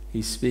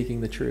 he's speaking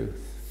the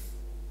truth.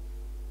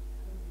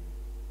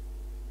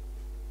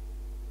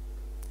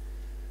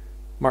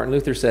 Martin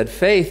Luther said,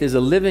 "Faith is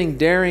a living,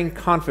 daring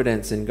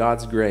confidence in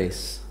God's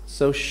grace,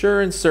 so sure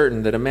and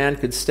certain that a man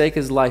could stake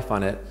his life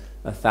on it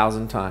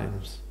 1,000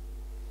 times.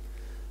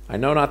 I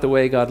know not the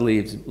way God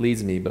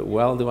leads me, but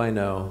well do I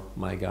know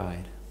my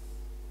guide."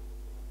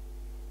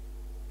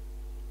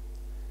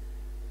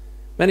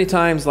 Many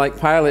times, like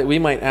Pilate, we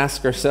might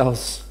ask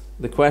ourselves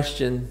the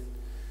question,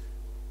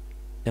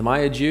 am I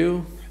a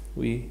Jew?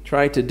 We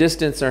try to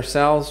distance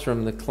ourselves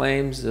from the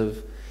claims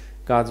of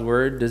God's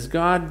word.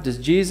 Does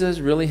Jesus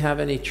really have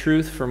any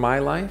truth for my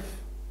life?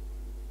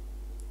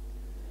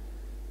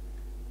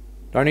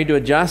 Do I need to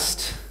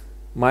adjust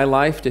my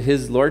life to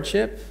his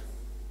lordship?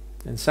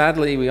 And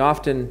sadly, we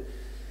often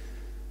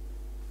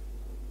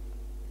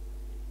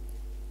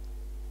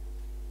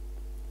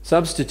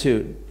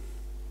substitute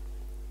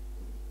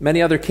many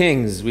other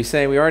kings. We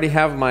say, I already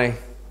have my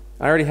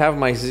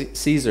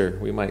Caesar,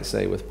 we might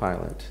say with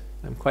Pilate.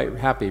 I'm quite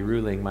happy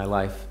ruling my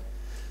life.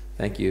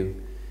 Thank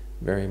you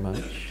very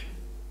much.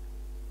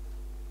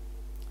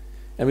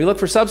 And we look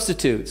for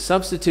substitutes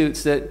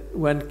that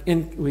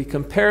when we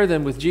compare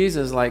them with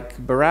Jesus, like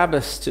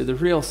Barabbas to the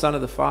real Son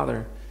of the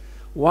Father,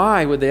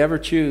 why would they ever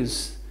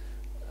choose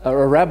a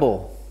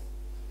rebel,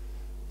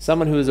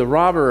 someone who is a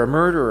robber, a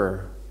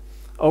murderer,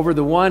 over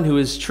the one who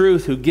is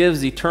truth, who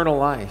gives eternal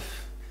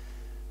life,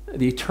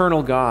 the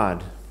eternal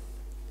God?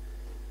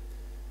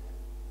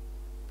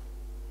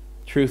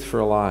 Truth for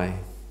a lie.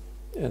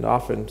 And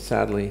often,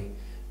 sadly,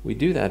 we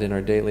do that in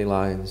our daily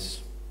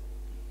lives.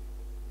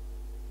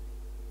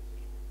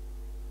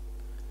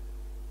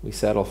 We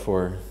settle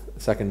for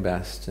second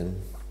best.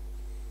 And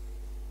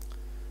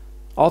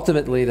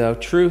ultimately, though,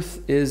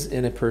 truth is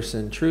in a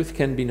person. Truth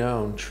can be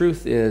known.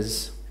 Truth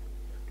is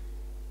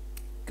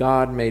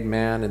God made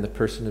man in the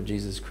person of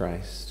Jesus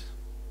Christ.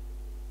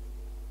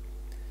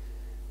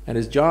 And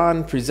as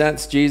John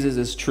presents Jesus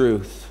as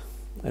truth,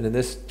 and in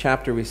this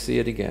chapter we see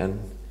it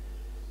again,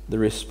 the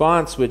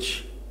response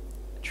which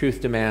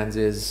truth demands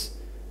is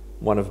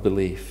one of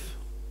belief.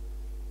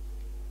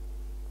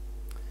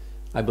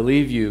 I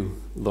believe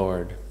you,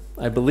 Lord.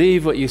 I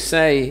believe what you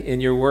say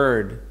in your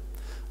word.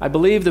 I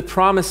believe the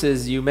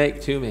promises you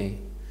make to me.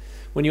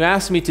 When you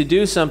ask me to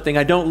do something,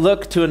 I don't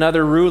look to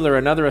another ruler,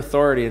 another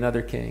authority,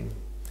 another king.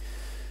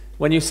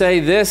 When you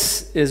say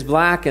this is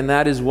black and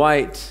that is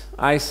white,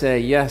 I say,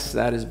 yes,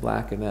 that is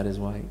black and that is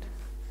white.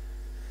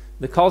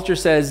 The culture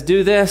says,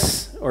 do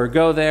this or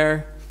go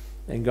there,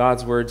 and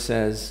God's word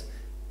says,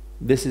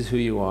 this is who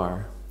you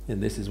are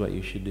and this is what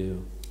you should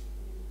do.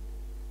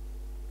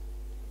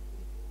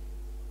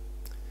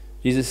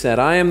 Jesus said,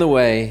 I am the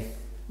way,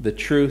 the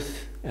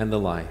truth, and the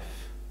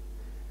life.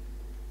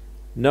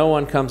 No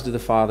one comes to the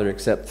Father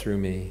except through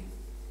me.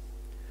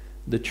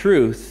 The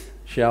truth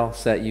shall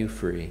set you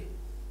free.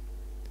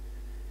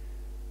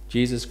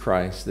 Jesus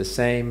Christ, the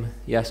same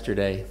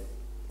yesterday,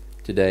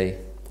 today,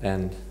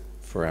 and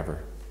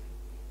forever.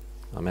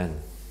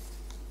 Amen.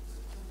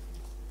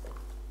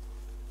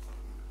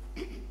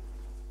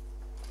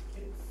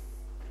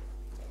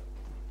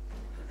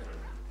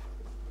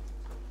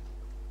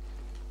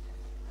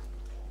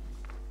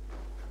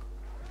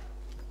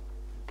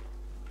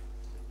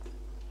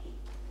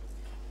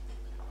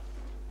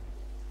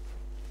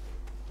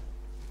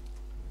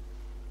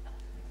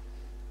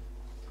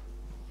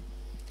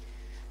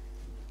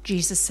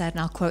 Jesus said,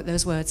 and I'll quote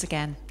those words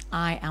again,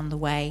 I am the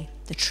way,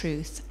 the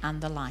truth, and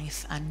the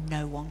life, and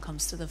no one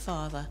comes to the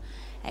Father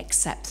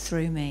except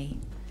through me.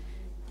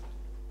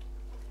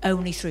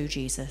 Only through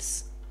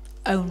Jesus,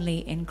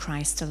 only in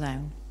Christ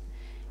alone,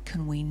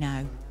 can we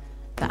know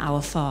that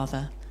our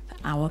Father, that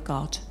our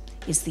God,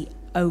 is the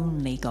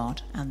only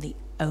God and the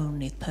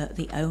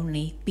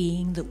only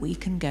being that we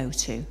can go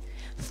to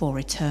for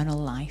eternal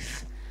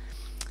life.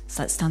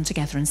 So let's stand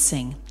together and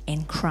sing,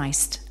 In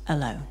Christ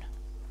Alone.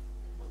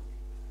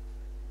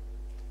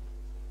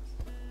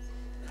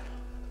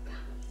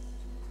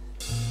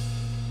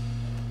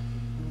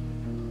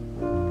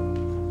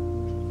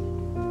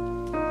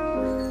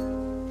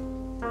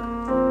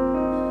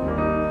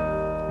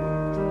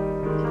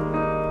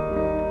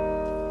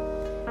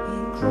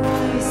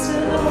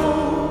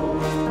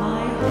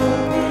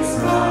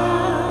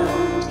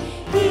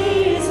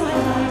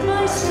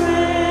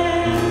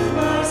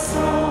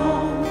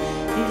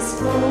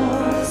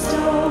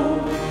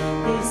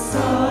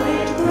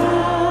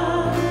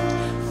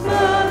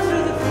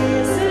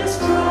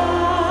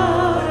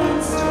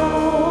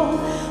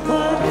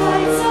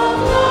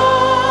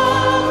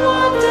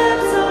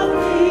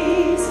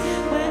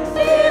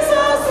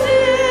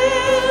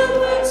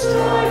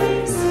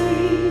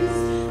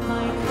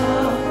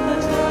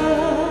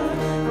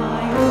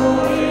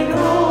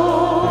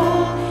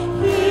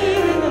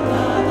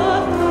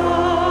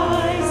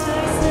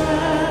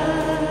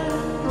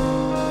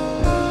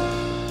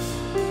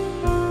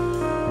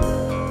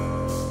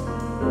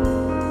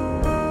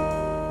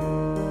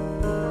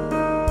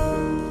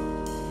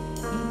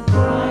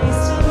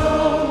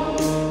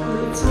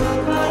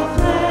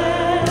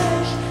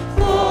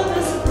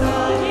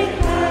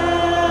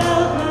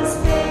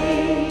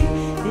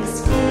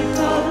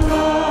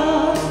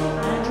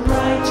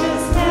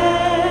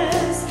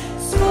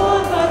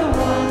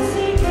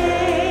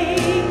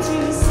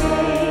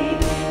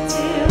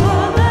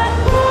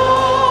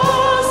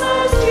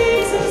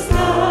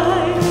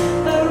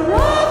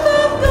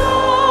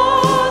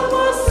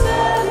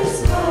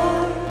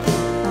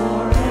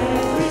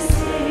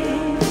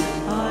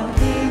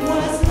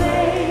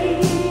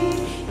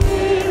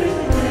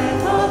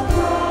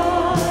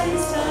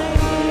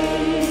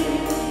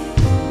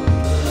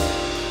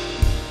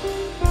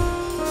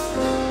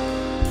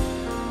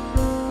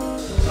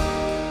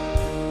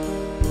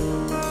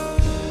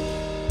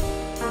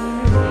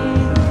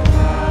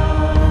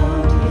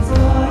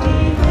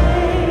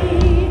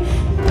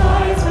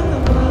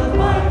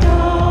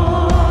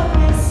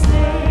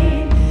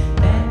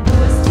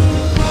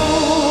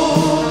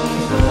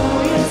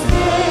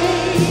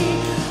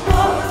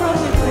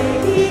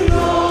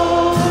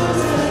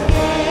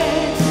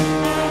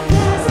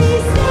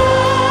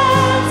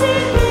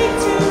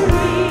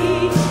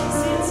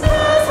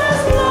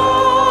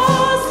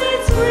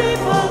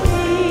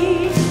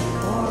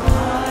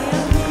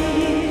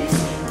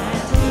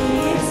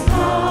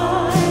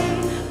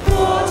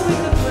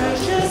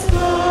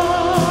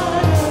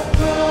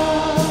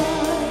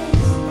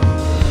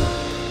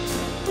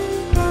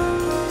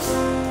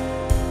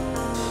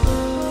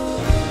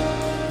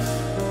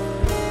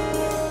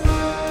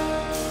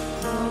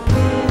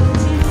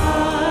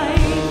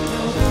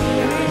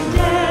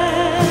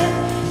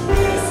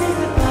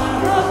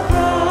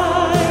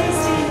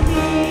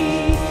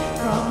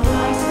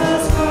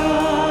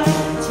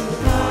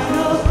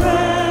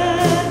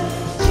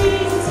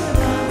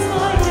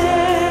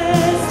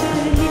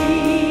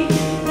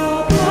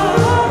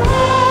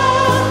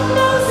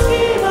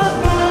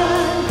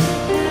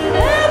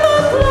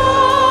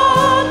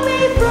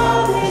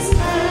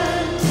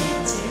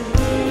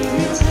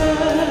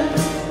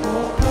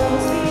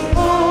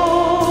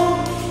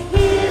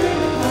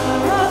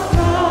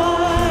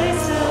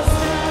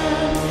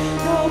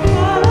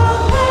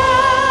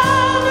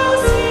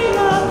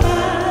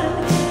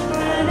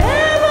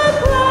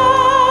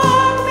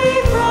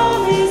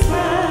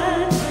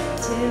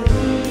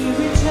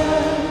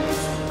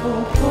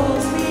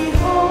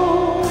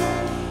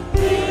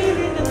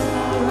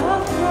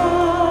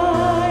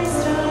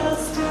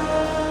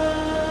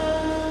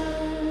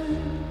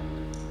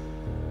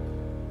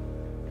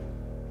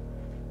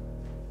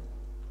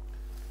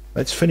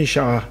 Let's finish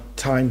our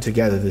time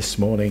together this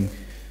morning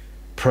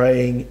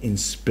praying in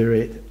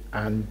spirit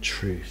and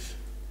truth.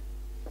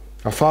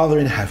 Our Father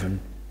in heaven,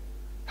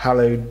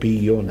 hallowed be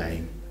your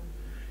name.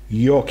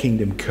 Your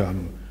kingdom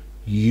come,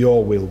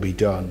 your will be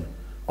done,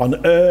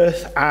 on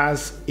earth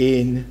as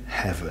in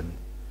heaven.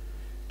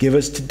 Give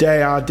us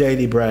today our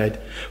daily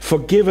bread.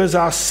 Forgive us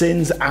our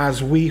sins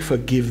as we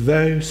forgive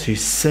those who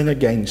sin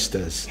against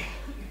us.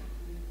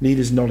 Lead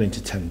us not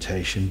into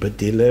temptation, but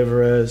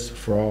deliver us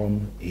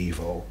from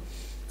evil.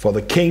 For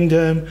the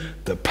kingdom,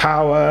 the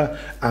power,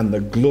 and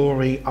the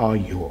glory are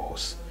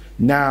yours,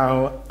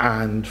 now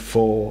and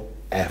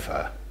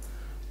forever.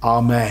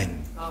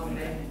 Amen.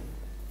 Amen.